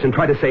mouthpiece and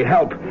tried to say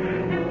help.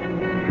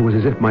 It was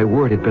as if my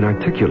word had been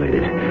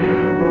articulated,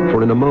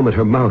 for in a moment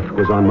her mouth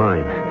was on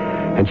mine,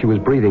 and she was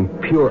breathing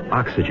pure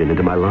oxygen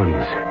into my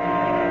lungs.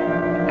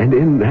 And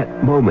in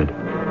that moment,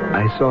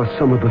 I saw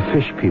some of the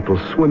fish people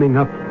swimming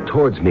up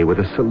towards me with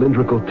a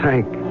cylindrical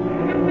tank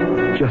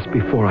just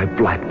before I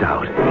blacked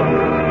out.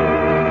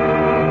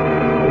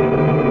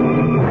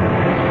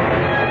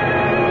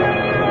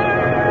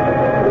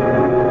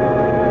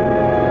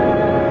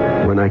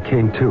 When I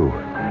came to,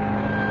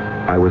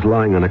 I was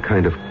lying on a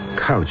kind of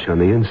couch on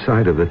the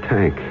inside of the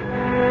tank,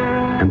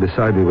 and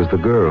beside me was the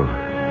girl,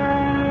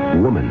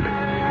 woman,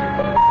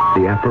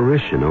 the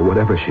apparition or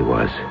whatever she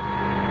was.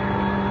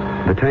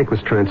 The tank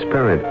was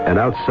transparent, and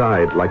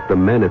outside, like the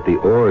men at the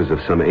oars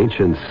of some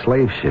ancient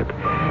slave ship,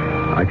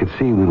 I could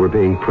see we were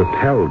being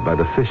propelled by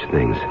the fish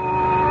things.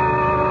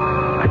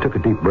 I took a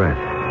deep breath.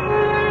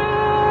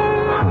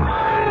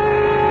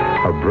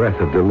 A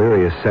breath of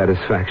delirious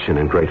satisfaction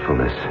and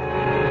gratefulness.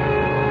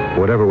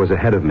 Whatever was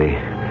ahead of me,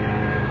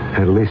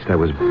 at least I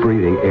was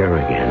breathing air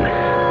again.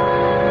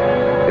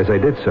 As I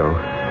did so,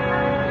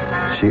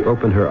 she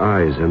opened her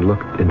eyes and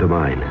looked into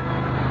mine.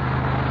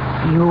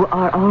 You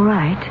are all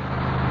right?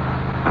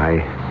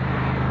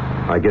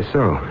 I guess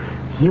so.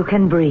 You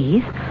can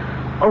breathe?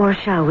 Or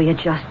shall we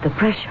adjust the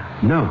pressure?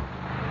 No,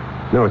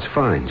 it's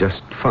fine,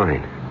 just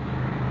fine.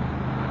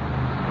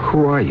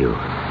 Who are you?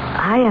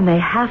 I am a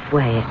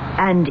halfway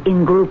and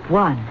in Group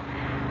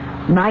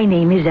 1. My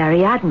name is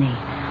Ariadne.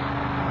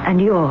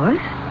 And yours?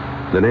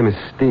 The name is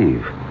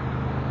Steve.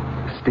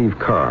 Steve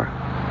Carr.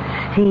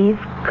 Steve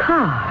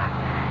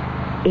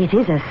Carr. It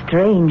is a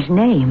strange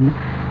name.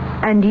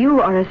 And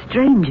you are a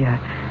stranger,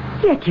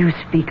 yet you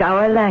speak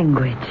our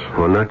language.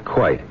 Well, not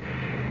quite.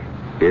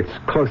 It's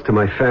close to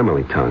my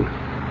family tongue.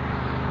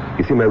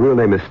 You see, my real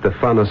name is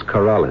Stephanos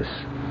Karalis.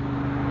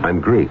 I'm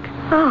Greek.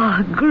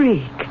 Ah,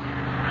 Greek.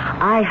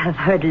 I have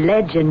heard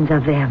legends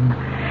of them.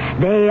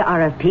 They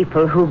are a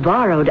people who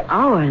borrowed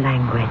our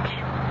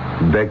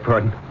language. Beg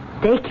pardon?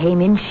 They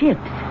came in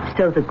ships,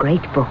 so the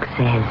great book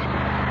says.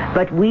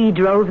 But we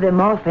drove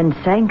them off and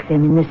sank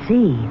them in the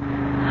sea.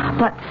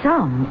 But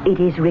some, it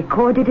is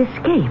recorded,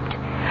 escaped.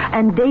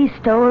 And they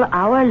stole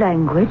our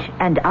language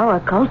and our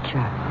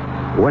culture.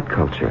 What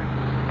culture?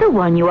 The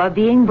one you are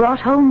being brought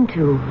home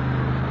to.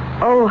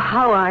 Oh,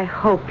 how I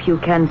hope you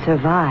can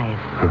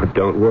survive.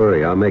 Don't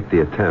worry, I'll make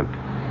the attempt.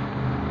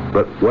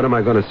 But what am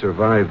I going to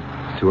survive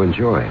to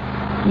enjoy?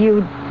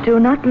 You do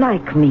not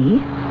like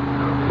me?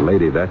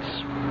 Lady, that's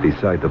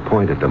beside the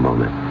point at the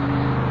moment.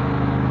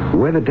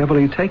 Where the devil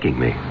are you taking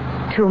me?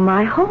 To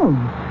my home,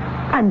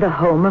 and the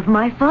home of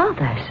my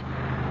fathers.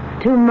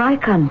 To my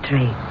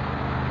country.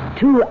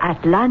 To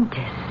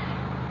Atlantis.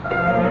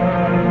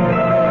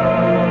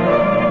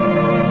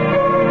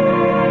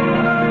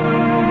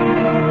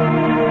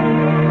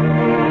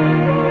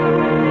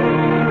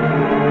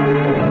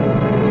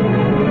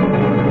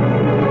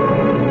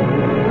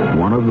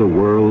 One of the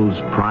world's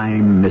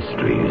prime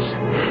mysteries.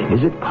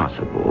 Is it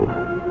possible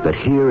that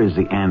here is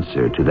the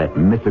answer to that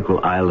mythical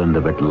island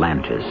of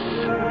Atlantis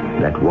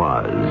that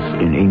was,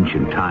 in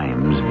ancient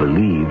times,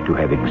 believed to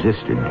have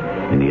existed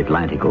in the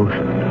Atlantic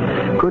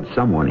Ocean? Could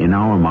someone in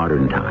our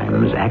modern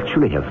times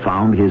actually have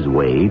found his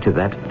way to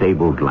that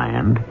fabled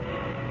land?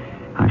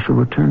 I shall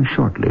return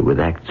shortly with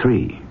Act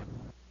 3.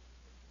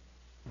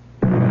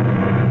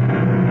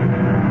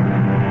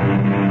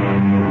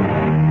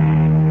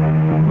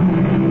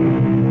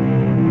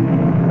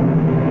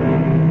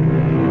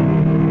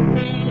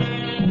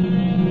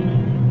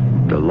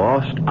 The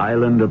lost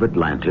island of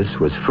Atlantis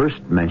was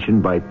first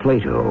mentioned by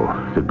Plato,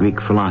 the Greek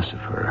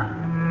philosopher.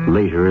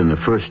 Later, in the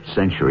 1st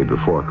century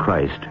before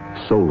Christ,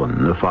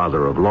 Solon, the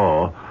father of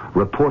law,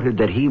 reported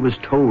that he was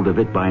told of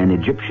it by an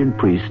Egyptian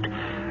priest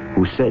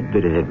who said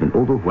that it had been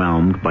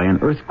overwhelmed by an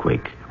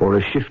earthquake or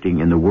a shifting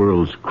in the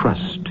world's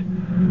crust,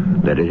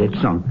 that it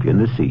had sunk in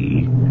the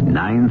sea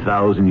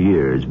 9,000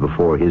 years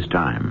before his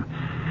time.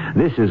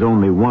 This is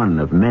only one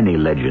of many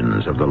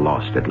legends of the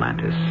lost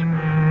Atlantis,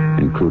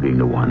 including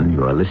the one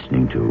you are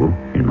listening to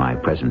in my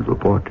present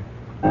report.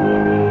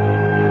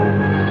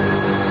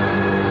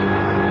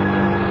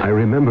 I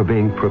remember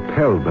being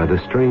propelled by the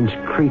strange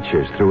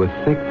creatures through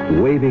a thick,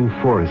 waving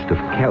forest of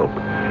kelp.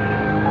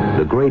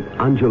 The great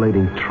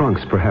undulating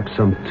trunks perhaps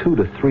some 2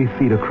 to 3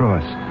 feet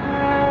across,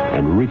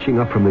 and reaching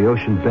up from the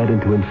ocean bed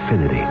into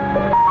infinity.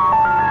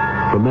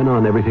 From then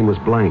on, everything was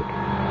blank,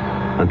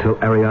 until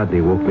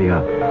Ariadne woke me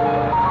up.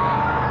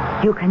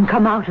 You can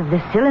come out of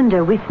the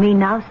cylinder with me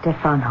now,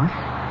 Stephanos.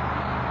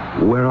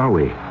 Where are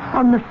we?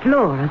 On the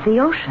floor of the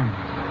ocean.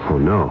 Oh,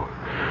 no.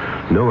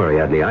 No,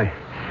 Ariadne,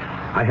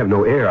 I have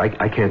no air.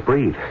 I can't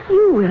breathe.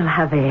 You will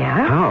have air.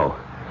 How?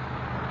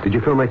 Did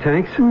you fill my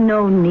tanks?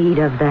 No need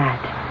of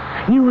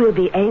that. You will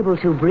be able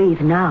to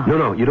breathe now.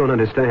 No, you don't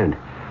understand.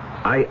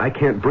 I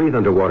can't breathe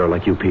underwater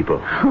like you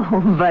people.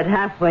 Oh, but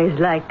halfways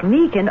like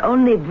me can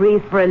only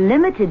breathe for a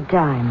limited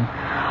time.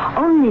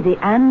 Only the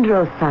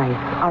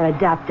androcytes are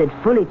adapted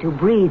fully to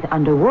breathe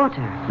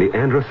underwater. The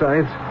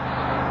androcytes?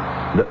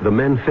 The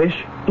men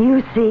fish?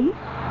 You see,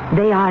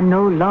 they are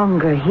no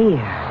longer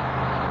here.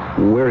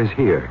 Where is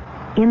here?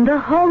 In the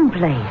home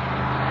place.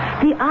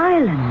 The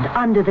island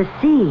under the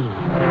sea.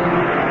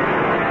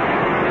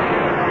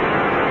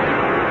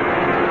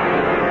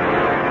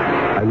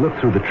 I looked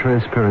through the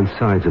transparent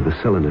sides of the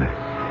cylinder,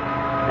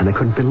 and I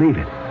couldn't believe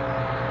it.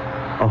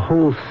 A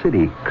whole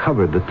city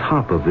covered the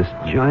top of this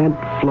giant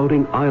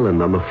floating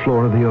island on the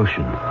floor of the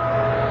ocean.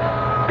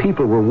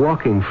 People were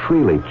walking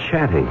freely,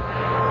 chatting.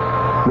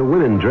 The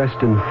women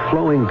dressed in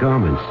flowing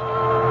garments.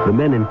 The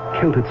men in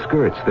kilted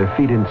skirts, their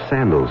feet in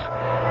sandals.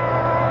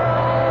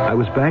 I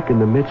was back in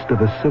the midst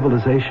of a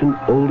civilization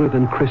older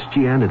than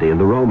Christianity and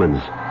the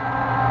Romans.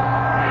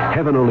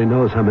 Heaven only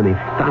knows how many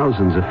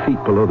thousands of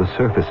feet below the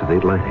surface of the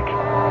Atlantic.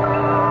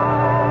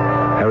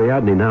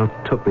 Ariadne now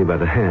took me by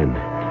the hand,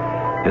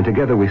 and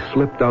together we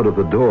slipped out of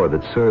the door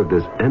that served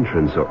as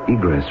entrance or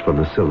egress from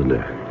the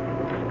cylinder.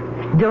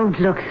 Don't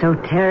look so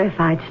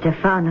terrified,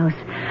 Stephanos.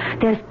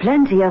 There's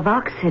plenty of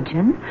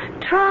oxygen.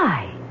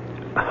 Try.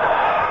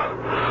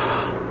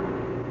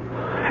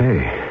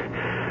 Hey.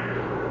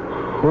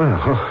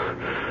 Well,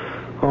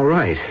 all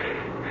right.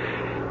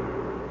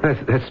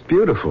 That's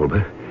beautiful,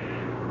 but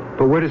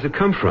where does it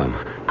come from?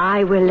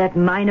 I will let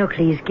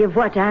Minocles give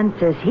what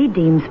answers he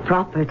deems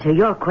proper to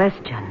your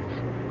questions.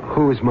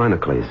 Who is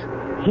Minocles?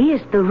 He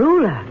is the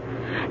ruler,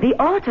 the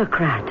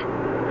autocrat,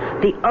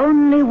 the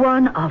only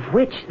one of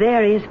which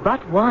there is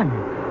but one.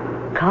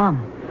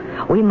 Come,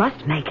 we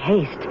must make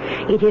haste.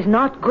 It is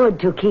not good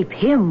to keep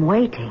him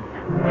waiting.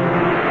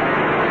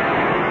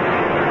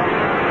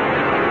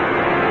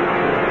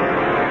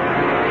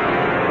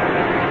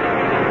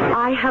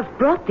 I have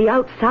brought the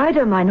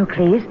outsider,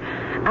 Minocles,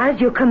 as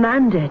you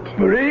commanded.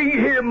 Bring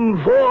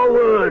him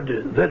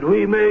forward, that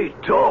we may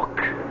talk.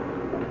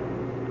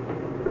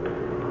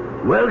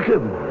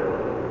 Welcome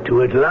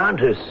to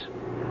Atlantis.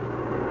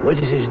 What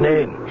is his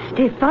name?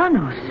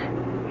 Stephanos.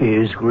 He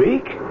is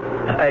Greek?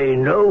 I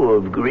know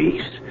of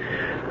Greece.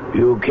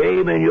 You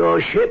came in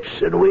your ships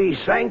and we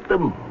sank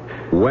them.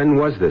 When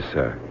was this,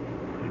 sir?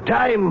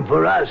 Time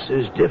for us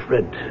is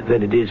different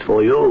than it is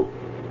for you.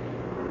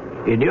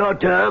 In your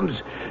terms,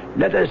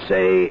 let us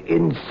say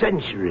in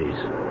centuries.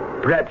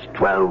 Perhaps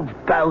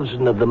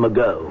 12,000 of them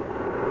ago.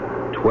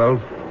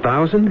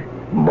 12,000?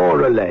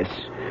 More or less.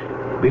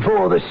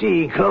 Before the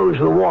sea closed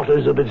the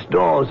waters of its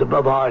doors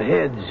above our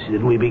heads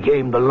and we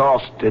became the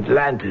lost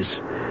Atlantis.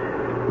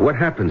 What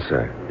happened,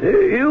 sir?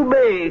 You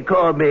may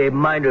call me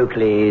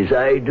Minocles.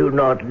 I do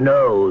not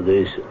know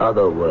this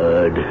other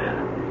word.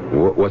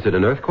 Was it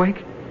an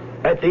earthquake?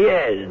 At the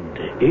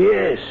end,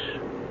 yes.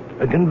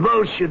 A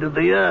convulsion of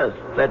the earth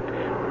that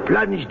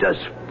plunged us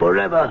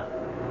forever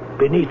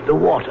beneath the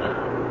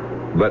water.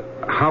 But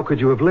how could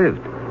you have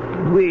lived?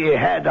 We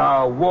had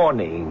our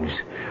warnings.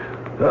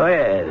 Oh,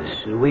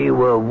 yes, we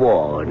were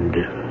warned.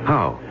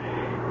 How?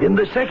 In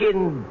the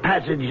second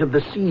passage of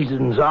the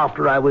seasons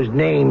after I was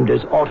named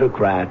as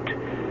autocrat,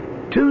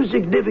 2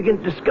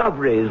 significant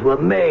discoveries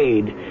were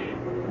made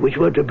which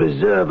were to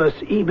preserve us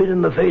even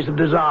in the face of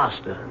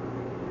disaster.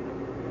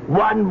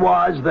 One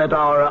was that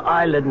our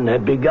island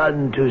had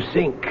begun to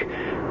sink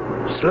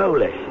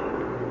slowly,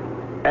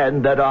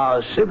 and that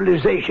our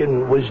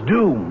civilization was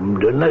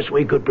doomed unless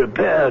we could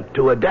prepare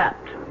to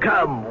adapt.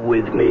 Come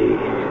with me.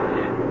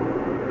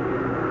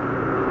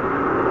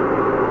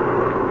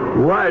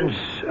 Once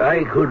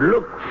I could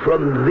look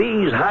from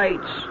these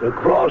heights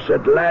across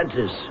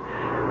Atlantis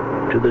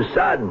to the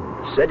sun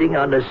setting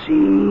on a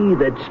sea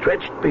that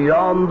stretched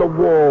beyond the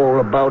wall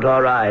about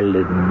our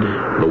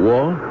island. The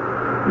wall?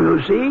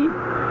 You see?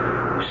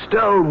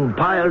 Stone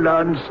piled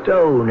on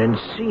stone and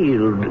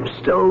sealed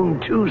stone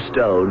to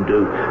stone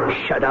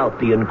to shut out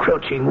the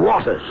encroaching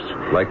waters.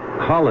 Like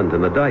Holland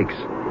and the dikes.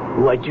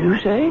 What'd you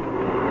say?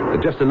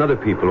 Just another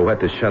people who had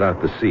to shut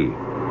out the sea.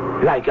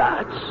 Like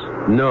us?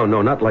 No,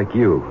 not like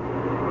you.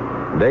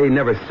 They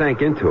never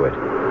sank into it.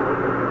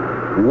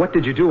 What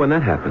did you do when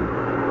that happened?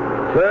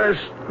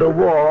 First the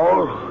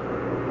wall,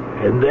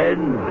 and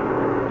then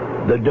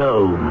the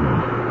dome.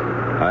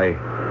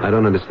 I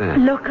don't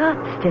understand. Look up,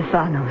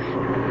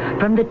 Stephanos.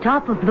 From the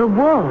top of the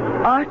wall,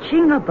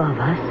 arching above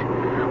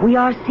us, we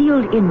are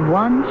sealed in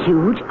one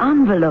huge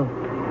envelope.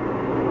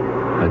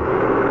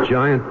 A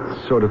giant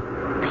sort of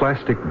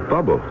plastic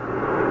bubble.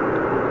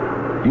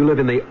 You live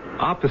in the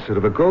opposite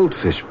of a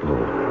goldfish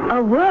bowl.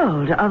 A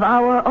world of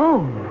our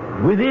own.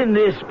 Within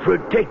this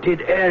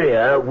protected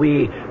area,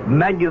 we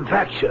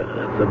manufacture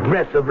the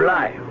breath of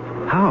life.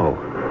 How?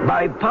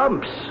 By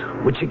pumps,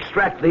 which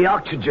extract the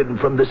oxygen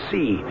from the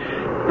sea,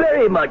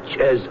 very much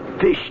as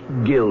fish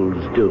gills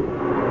do.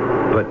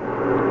 But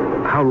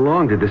how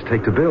long did this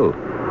take to build?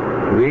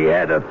 We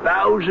had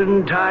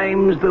 1,000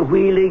 times the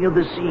wheeling of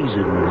the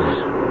seasons.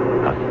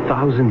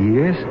 1,000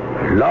 years?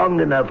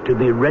 Long enough to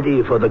be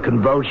ready for the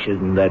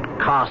convulsion that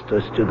cast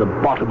us to the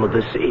bottom of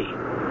the sea.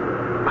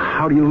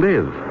 How do you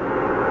live?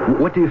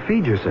 What do you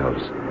feed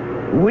yourselves?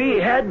 We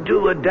had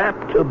to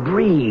adapt a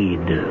breed,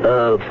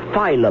 a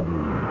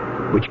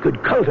phylum, which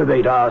could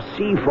cultivate our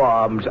sea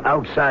farms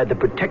outside the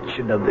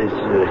protection of this,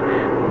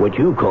 what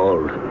you call,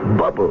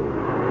 bubble.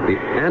 The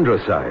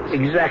androcides.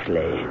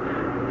 Exactly.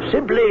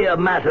 Simply a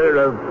matter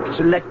of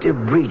selective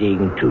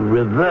breeding to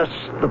reverse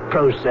the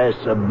process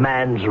of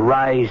man's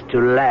rise to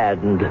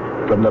land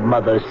from the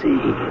mother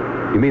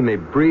sea. You mean they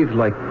breathe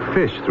like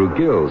fish through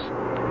gills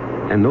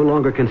and no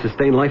longer can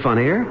sustain life on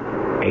air?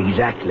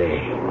 Exactly.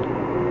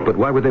 But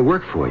why would they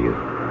work for you?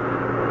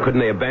 Couldn't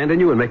they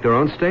abandon you and make their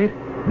own state?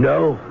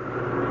 No.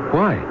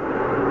 Why?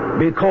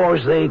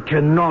 Because they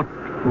cannot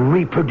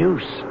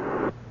reproduce.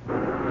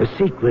 The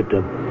secret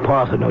of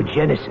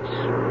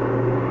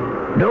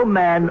parthenogenesis. No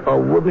man or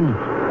woman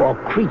or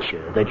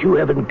creature that you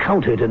have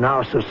encountered in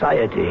our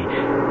society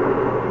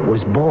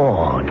was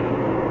born.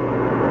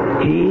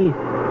 He,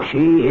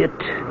 she,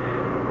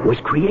 it was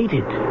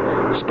created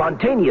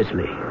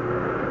spontaneously.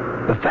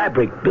 The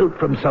fabric built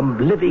from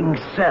some living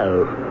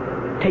cell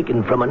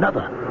taken from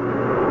another.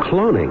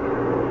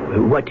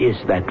 Cloning? What is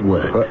that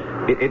word?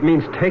 It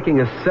means taking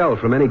a cell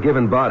from any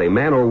given body,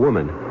 man or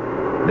woman,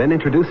 then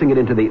introducing it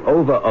into the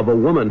ova of a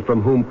woman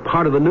from whom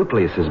part of the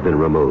nucleus has been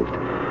removed,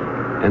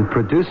 and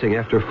producing,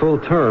 after full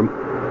term,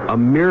 a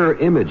mirror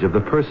image of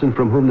the person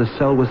from whom the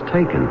cell was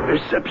taken.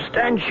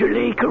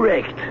 Substantially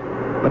correct.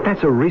 But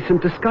that's a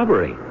recent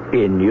discovery.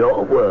 In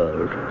your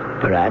world,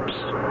 perhaps.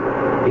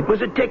 It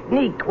was a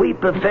technique we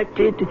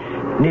perfected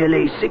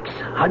nearly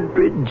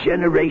 600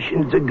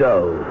 generations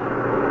ago.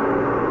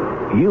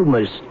 You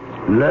must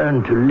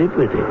learn to live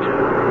with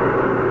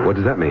it. What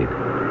does that mean?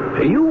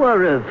 You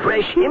are a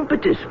fresh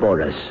impetus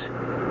for us.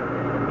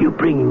 You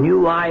bring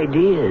new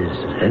ideas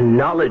and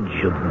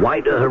knowledge of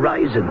wider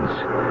horizons.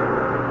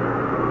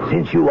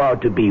 Since you are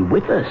to be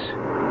with us,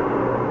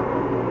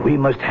 we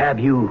must have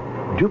you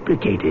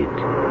duplicated.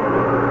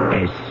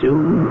 as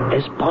soon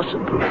as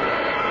possible.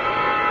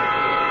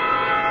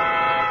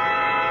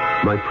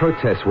 My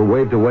protests were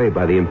waved away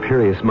by the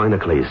imperious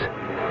Minocles.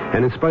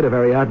 And in spite of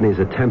Ariadne's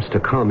attempts to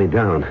calm me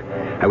down,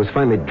 I was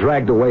finally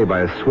dragged away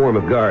by a swarm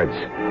of guards.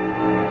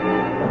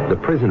 The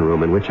prison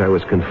room in which I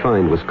was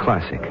confined was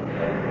classic.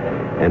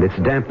 And its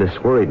dampness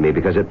worried me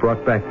because it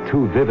brought back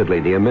too vividly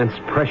the immense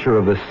pressure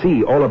of the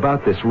sea all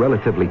about this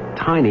relatively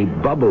tiny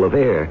bubble of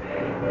air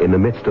in the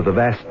midst of the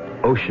vast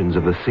oceans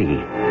of the sea.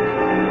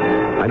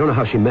 I don't know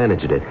how she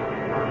managed it,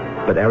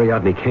 but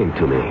Ariadne came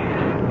to me.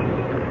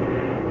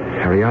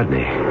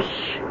 Ariadne.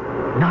 Shh.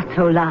 Not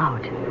so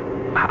loud.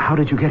 How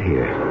did you get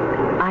here?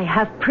 I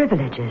have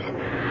privileges.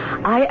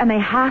 I am a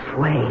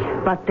halfway,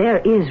 but there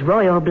is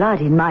royal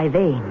blood in my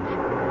veins.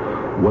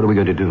 What are we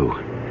going to do?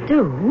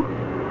 Do?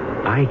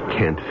 I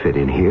can't fit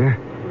in here.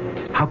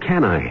 How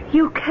can I?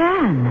 You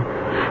can.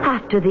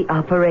 After the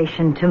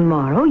operation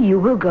tomorrow, you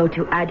will go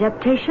to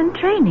adaptation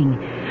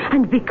training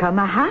and become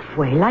a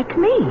halfway like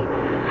me.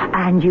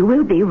 And you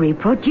will be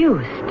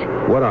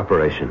reproduced. What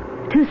operation?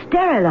 To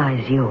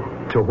sterilize you.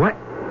 To what?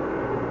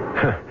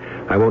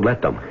 I won't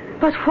let them.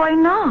 But why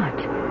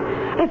not?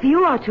 If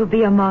you are to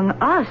be among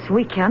us,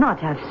 we cannot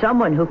have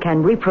someone who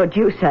can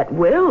reproduce at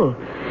will.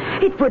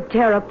 It would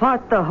tear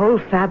apart the whole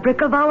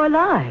fabric of our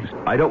lives.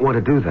 I don't want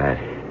to do that.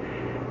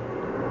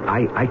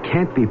 I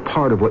can't be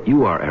part of what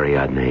you are,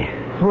 Ariadne.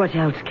 What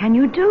else can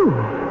you do?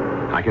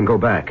 I can go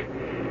back.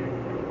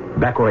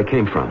 Back where I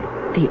came from.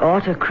 The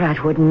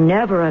autocrat would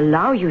never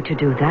allow you to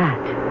do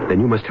that.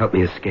 Then you must help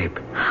me escape.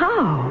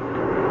 How?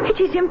 It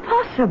is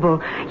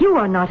impossible. You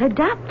are not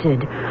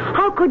adapted.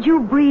 How could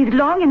you breathe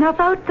long enough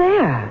out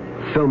there?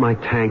 Fill my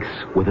tanks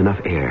with enough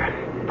air.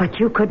 But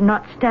you could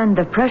not stand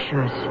the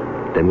pressures.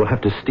 Then we'll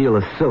have to steal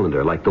a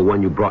cylinder like the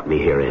one you brought me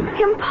here in.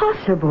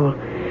 Impossible.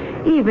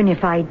 Even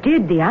if I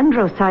did, the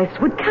androcytes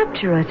would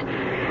capture it.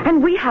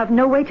 And we have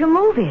no way to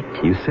move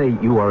it. You say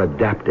you are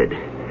adapted.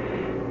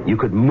 You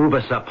could move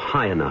us up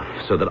high enough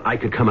so that I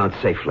could come out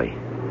safely.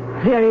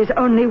 There is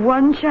only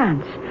one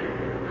chance.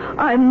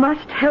 I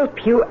must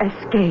help you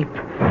escape.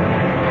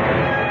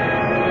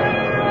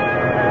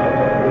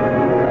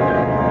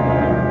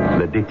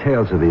 The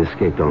details of the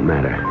escape don't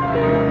matter.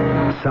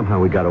 Somehow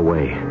we got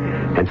away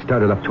and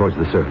started up towards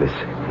the surface.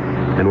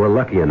 And we're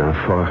lucky enough,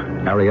 or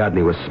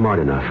Ariadne was smart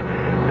enough,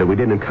 that we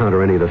didn't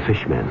encounter any of the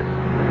fishmen.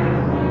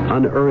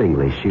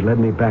 Unerringly, she led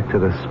me back to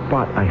the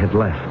spot I had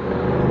left.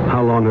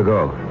 How long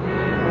ago?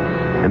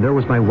 And there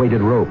was my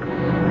weighted rope,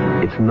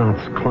 its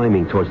knots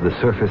climbing towards the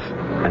surface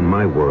and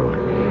my world.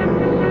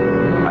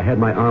 I had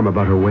my arm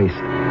about her waist,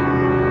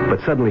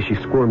 but suddenly she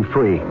squirmed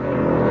free,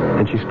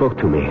 and she spoke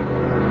to me,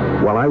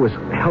 while I was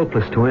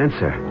helpless to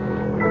answer.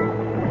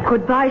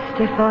 Goodbye,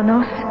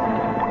 Stephanos.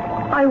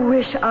 I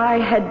wish I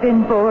had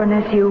been born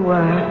as you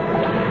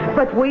were.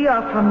 But we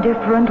are from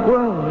different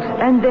worlds,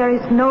 and there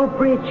is no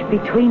bridge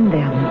between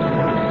them.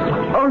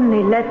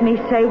 Only let me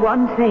say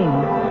one thing.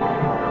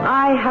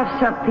 I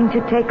have something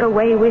to take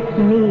away with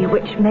me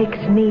which makes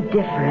me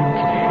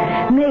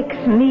different.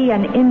 Makes me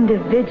an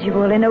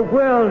individual in a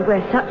world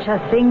where such a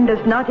thing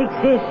does not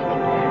exist.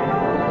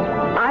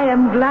 I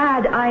am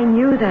glad I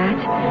knew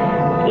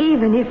that,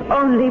 even if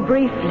only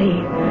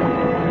briefly.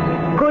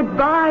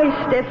 Goodbye,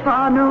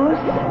 Stephanos.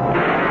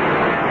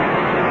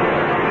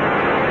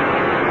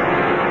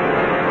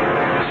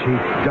 She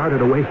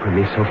darted away from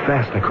me so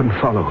fast I couldn't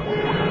follow.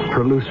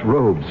 Her loose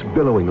robes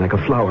billowing like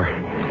a flower.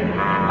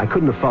 I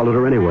couldn't have followed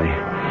her anyway,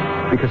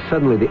 because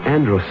suddenly the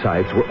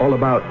androcytes were all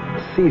about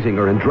seizing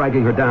her and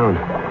dragging her down.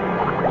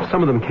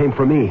 Some of them came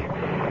for me,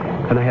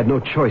 and I had no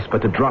choice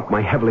but to drop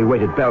my heavily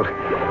weighted belt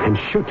and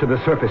shoot to the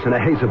surface in a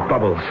haze of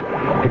bubbles.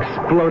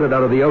 Exploded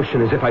out of the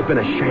ocean as if I'd been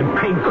a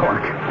champagne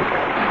cork.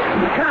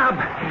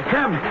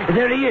 Cobb,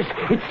 there he is.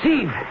 It's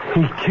Steve.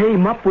 He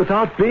came up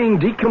without being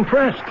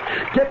decompressed.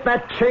 Get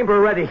that chamber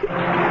ready.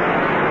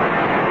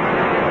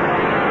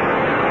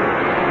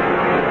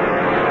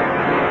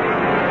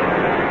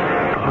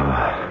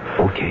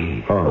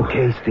 Okay.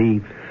 Okay,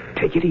 Steve.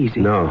 Take it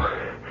easy. No,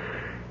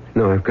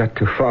 I've got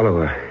to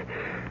follow her.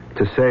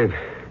 To save...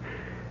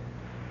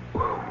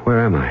 Where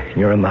am I?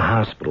 You're in the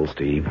hospital,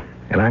 Steve.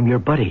 And I'm your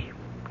buddy,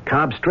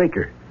 Cobb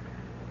Straker.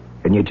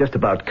 And you just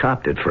about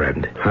copped it,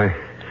 friend.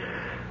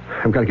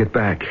 I've got to get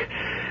back.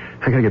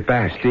 I got to get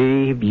back.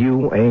 Steve,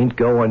 you ain't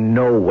going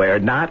nowhere.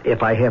 Not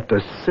if I have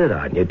to sit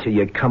on you till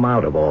you come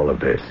out of all of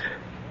this.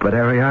 But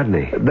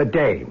Ariadne... The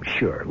dame,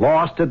 sure.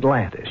 Lost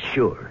Atlantis,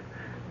 sure.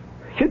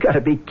 You got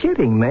to be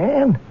kidding,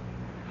 man.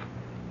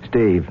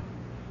 Steve,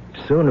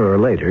 sooner or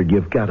later,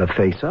 you've got to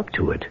face up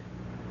to it.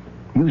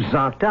 You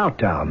zonked out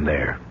down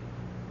there.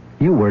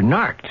 You were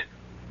narked.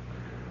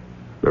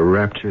 The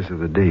raptures of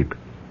the deep.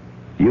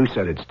 You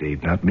said it,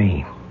 Steve, not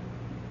me.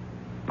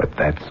 But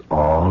that's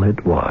all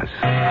it was.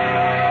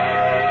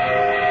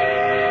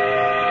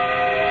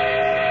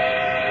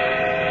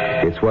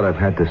 It's what I've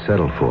had to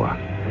settle for.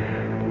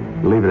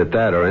 Leave it at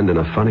that or end in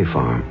a funny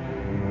farm.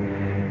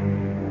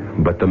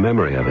 But the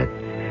memory of it,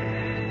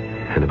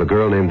 and of a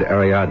girl named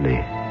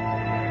Ariadne,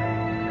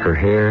 Her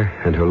hair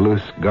and her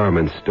loose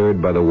garments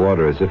stirred by the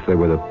water as if they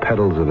were the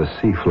petals of a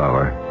sea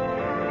flower,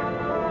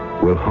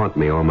 will haunt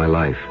me all my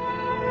life.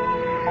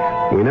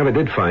 We never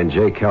did find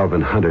J.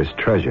 Calvin Hunter's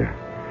treasure,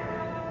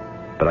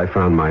 but I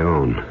found my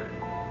own.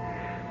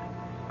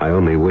 I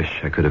only wish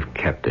I could have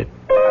kept it.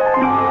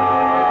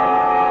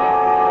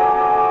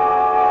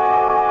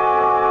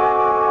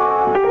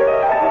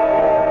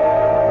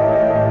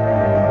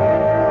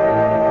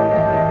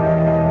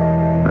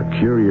 A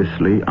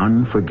curiously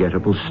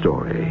unforgettable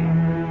story,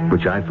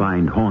 which I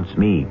find haunts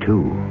me,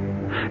 too.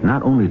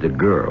 Not only the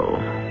girl,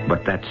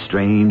 but that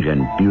strange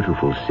and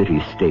beautiful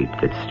city-state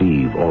that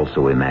Steve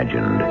also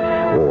imagined,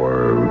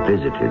 or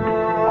visited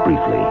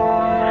briefly.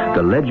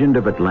 The legend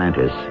of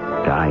Atlantis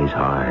dies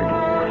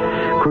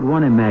hard. Could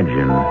one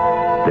imagine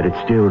that it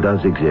still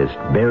does exist,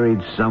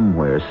 buried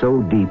somewhere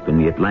so deep in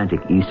the Atlantic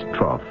East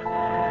Trough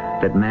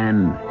that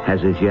man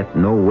has as yet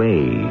no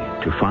way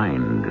to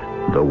find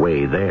the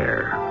way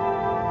there?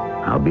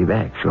 I'll be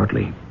back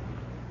shortly.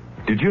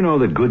 Did you know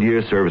that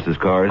Goodyear services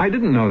cars? I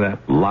didn't know that.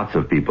 Lots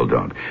of people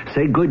don't.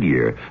 Say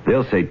Goodyear,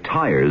 they'll say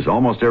tires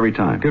almost every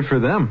time. Good for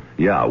them.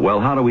 Yeah, well,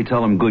 how do we tell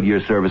them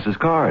Goodyear services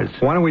cars?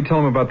 Why don't we tell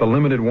them about the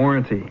limited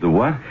warranty? The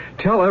what?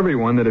 Tell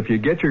everyone that if you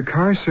get your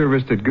car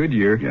serviced at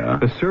Goodyear,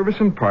 the service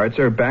and parts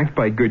are backed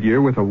by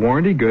Goodyear with a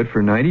warranty good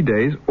for 90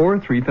 days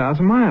or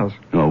 3,000 miles.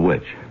 Oh,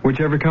 which?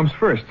 Whichever comes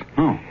first.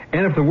 Oh.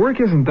 And if the work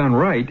isn't done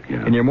right,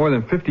 and you're more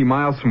than 50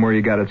 miles from where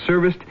you got it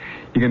serviced,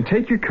 you can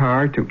take your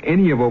car to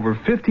any of over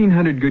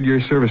 1,500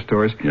 Goodyear service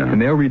stores,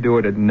 and they'll redo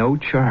it at no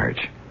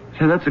charge.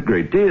 Say, that's a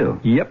great deal.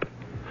 Yep.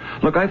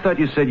 Look, I thought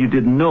you said you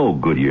didn't know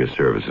Goodyear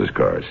services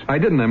cars. I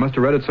didn't. I must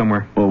have read it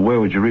somewhere. Well, where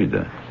would you read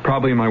that?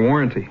 Probably in my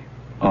warranty.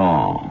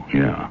 Oh,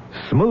 yeah.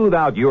 Smooth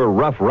out your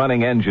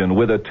rough-running engine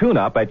with a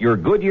tune-up at your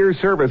Goodyear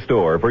service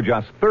store for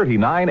just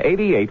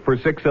 $39.88 for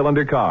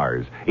six-cylinder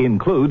cars.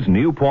 Includes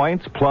new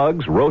points,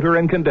 plugs, rotor,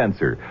 and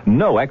condenser.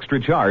 No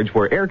extra charge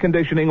for air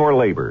conditioning or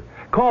labor.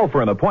 Call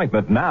for an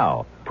appointment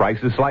now.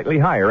 Price is slightly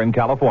higher in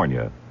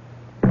California.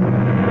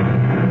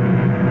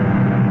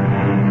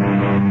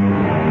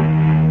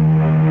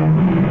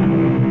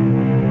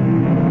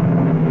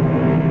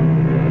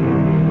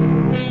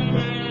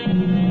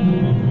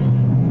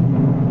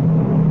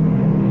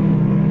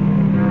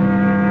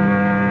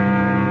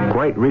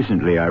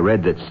 Recently, I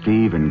read that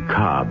Steve and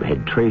Cobb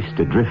had traced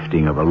the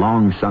drifting of a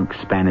long-sunk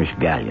Spanish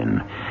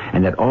galleon,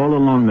 and that all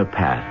along the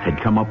path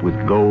had come up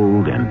with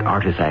gold and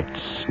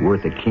artifacts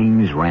worth a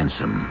king's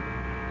ransom.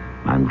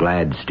 I'm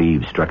glad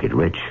Steve struck it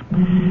rich.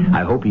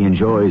 I hope he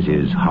enjoys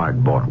his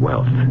hard-bought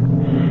wealth.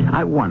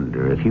 I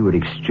wonder if he would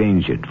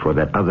exchange it for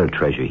that other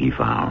treasure he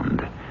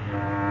found,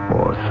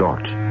 or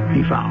thought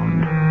he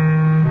found.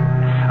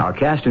 Our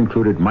cast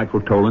included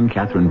Michael Tolan,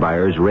 Catherine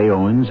Byers, Ray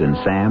Owens, and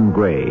Sam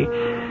Gray.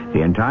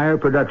 The entire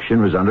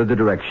production was under the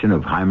direction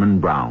of Hyman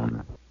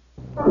Brown.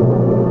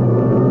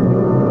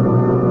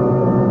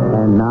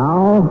 And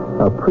now,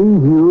 a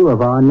preview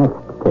of our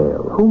next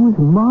tale. Who's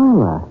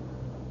Marla?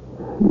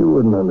 You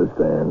wouldn't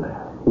understand.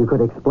 You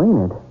could explain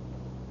it.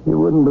 You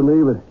wouldn't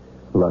believe it.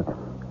 Look,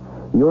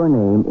 your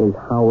name is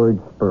Howard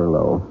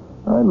Spurlow.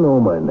 I know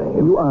my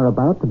name. You are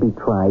about to be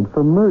tried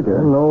for murder.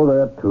 I know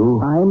that,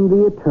 too. I'm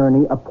the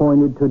attorney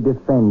appointed to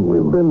defend you.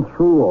 We've been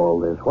through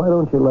all this. Why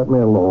don't you let me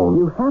alone?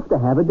 You have to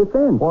have a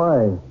defense.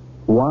 Why?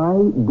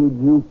 Why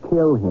did you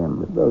kill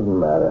him? It doesn't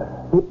matter.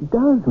 It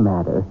does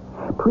matter.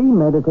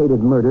 Premeditated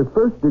murder,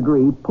 first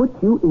degree, puts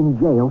you in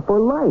jail for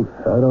life.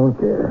 I don't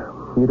care.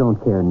 You don't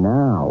care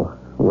now.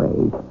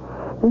 Wait.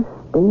 This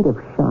state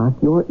of shock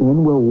you're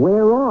in will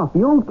wear off.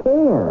 You'll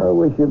care. I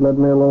wish you'd let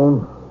me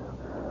alone.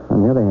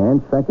 On the other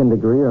hand, second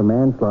degree or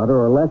manslaughter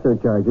or lesser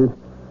charges,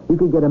 you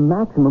could get a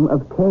maximum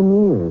of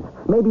 10 years.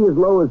 Maybe as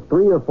low as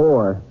 3 or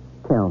 4.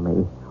 Tell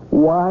me,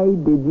 why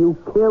did you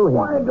kill him?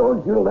 Why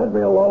don't you let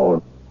me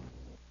alone?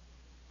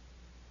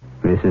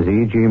 This is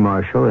E.G.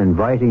 Marshall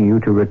inviting you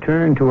to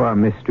return to our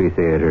Mystery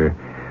Theater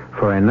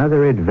for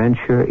another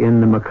adventure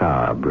in the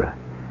macabre.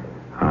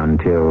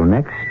 Until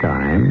next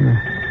time,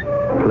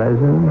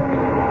 pleasant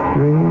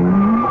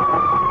dreams.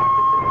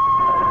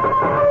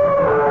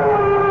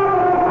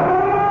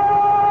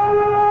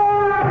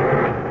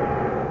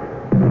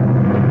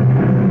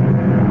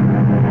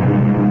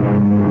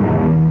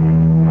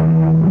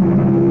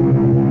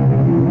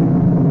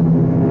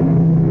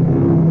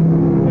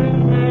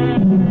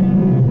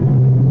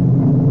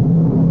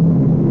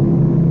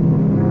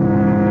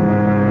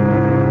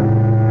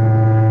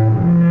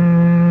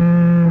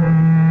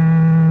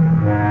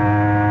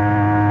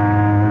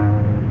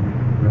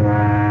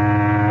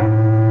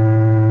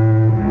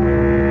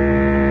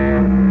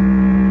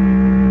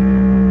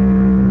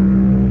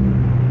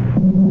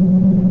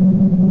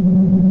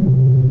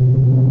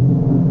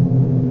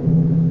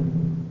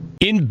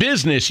 In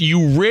business,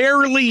 you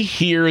rarely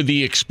hear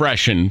the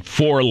expression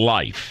for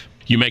life.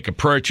 You make a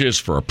purchase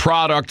for a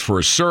product, for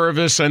a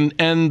service,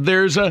 and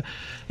there's a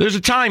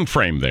time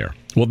frame there.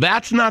 Well,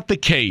 that's not the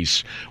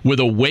case with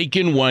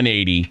Awaken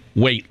 180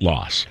 weight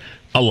loss.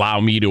 Allow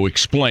me to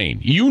explain.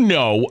 You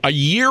know, a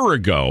year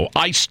ago,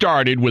 I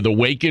started with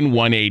Awaken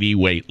 180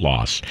 weight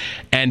loss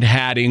and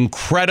had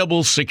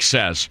incredible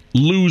success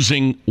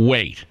losing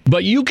weight.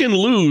 But you can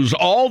lose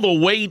all the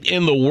weight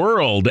in the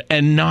world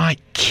and not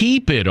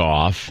keep it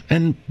off.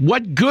 And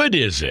what good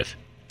is it?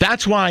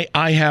 That's why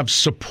I have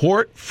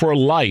support for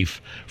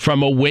life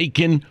from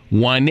Awaken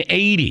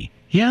 180.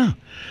 Yeah.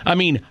 I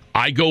mean,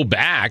 I go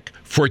back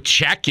for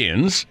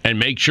check-ins and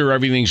make sure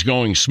everything's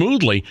going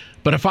smoothly.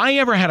 But if I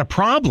ever had a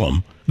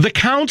problem, the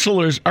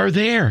counselors are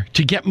there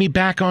to get me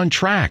back on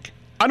track.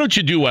 Why don't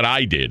you do what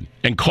I did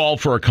and call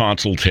for a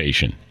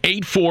consultation?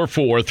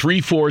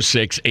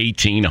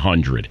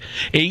 844-346-1800.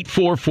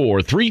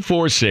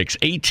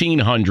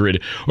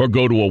 844-346-1800 or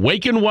go to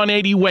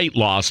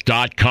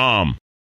awaken180weightloss.com.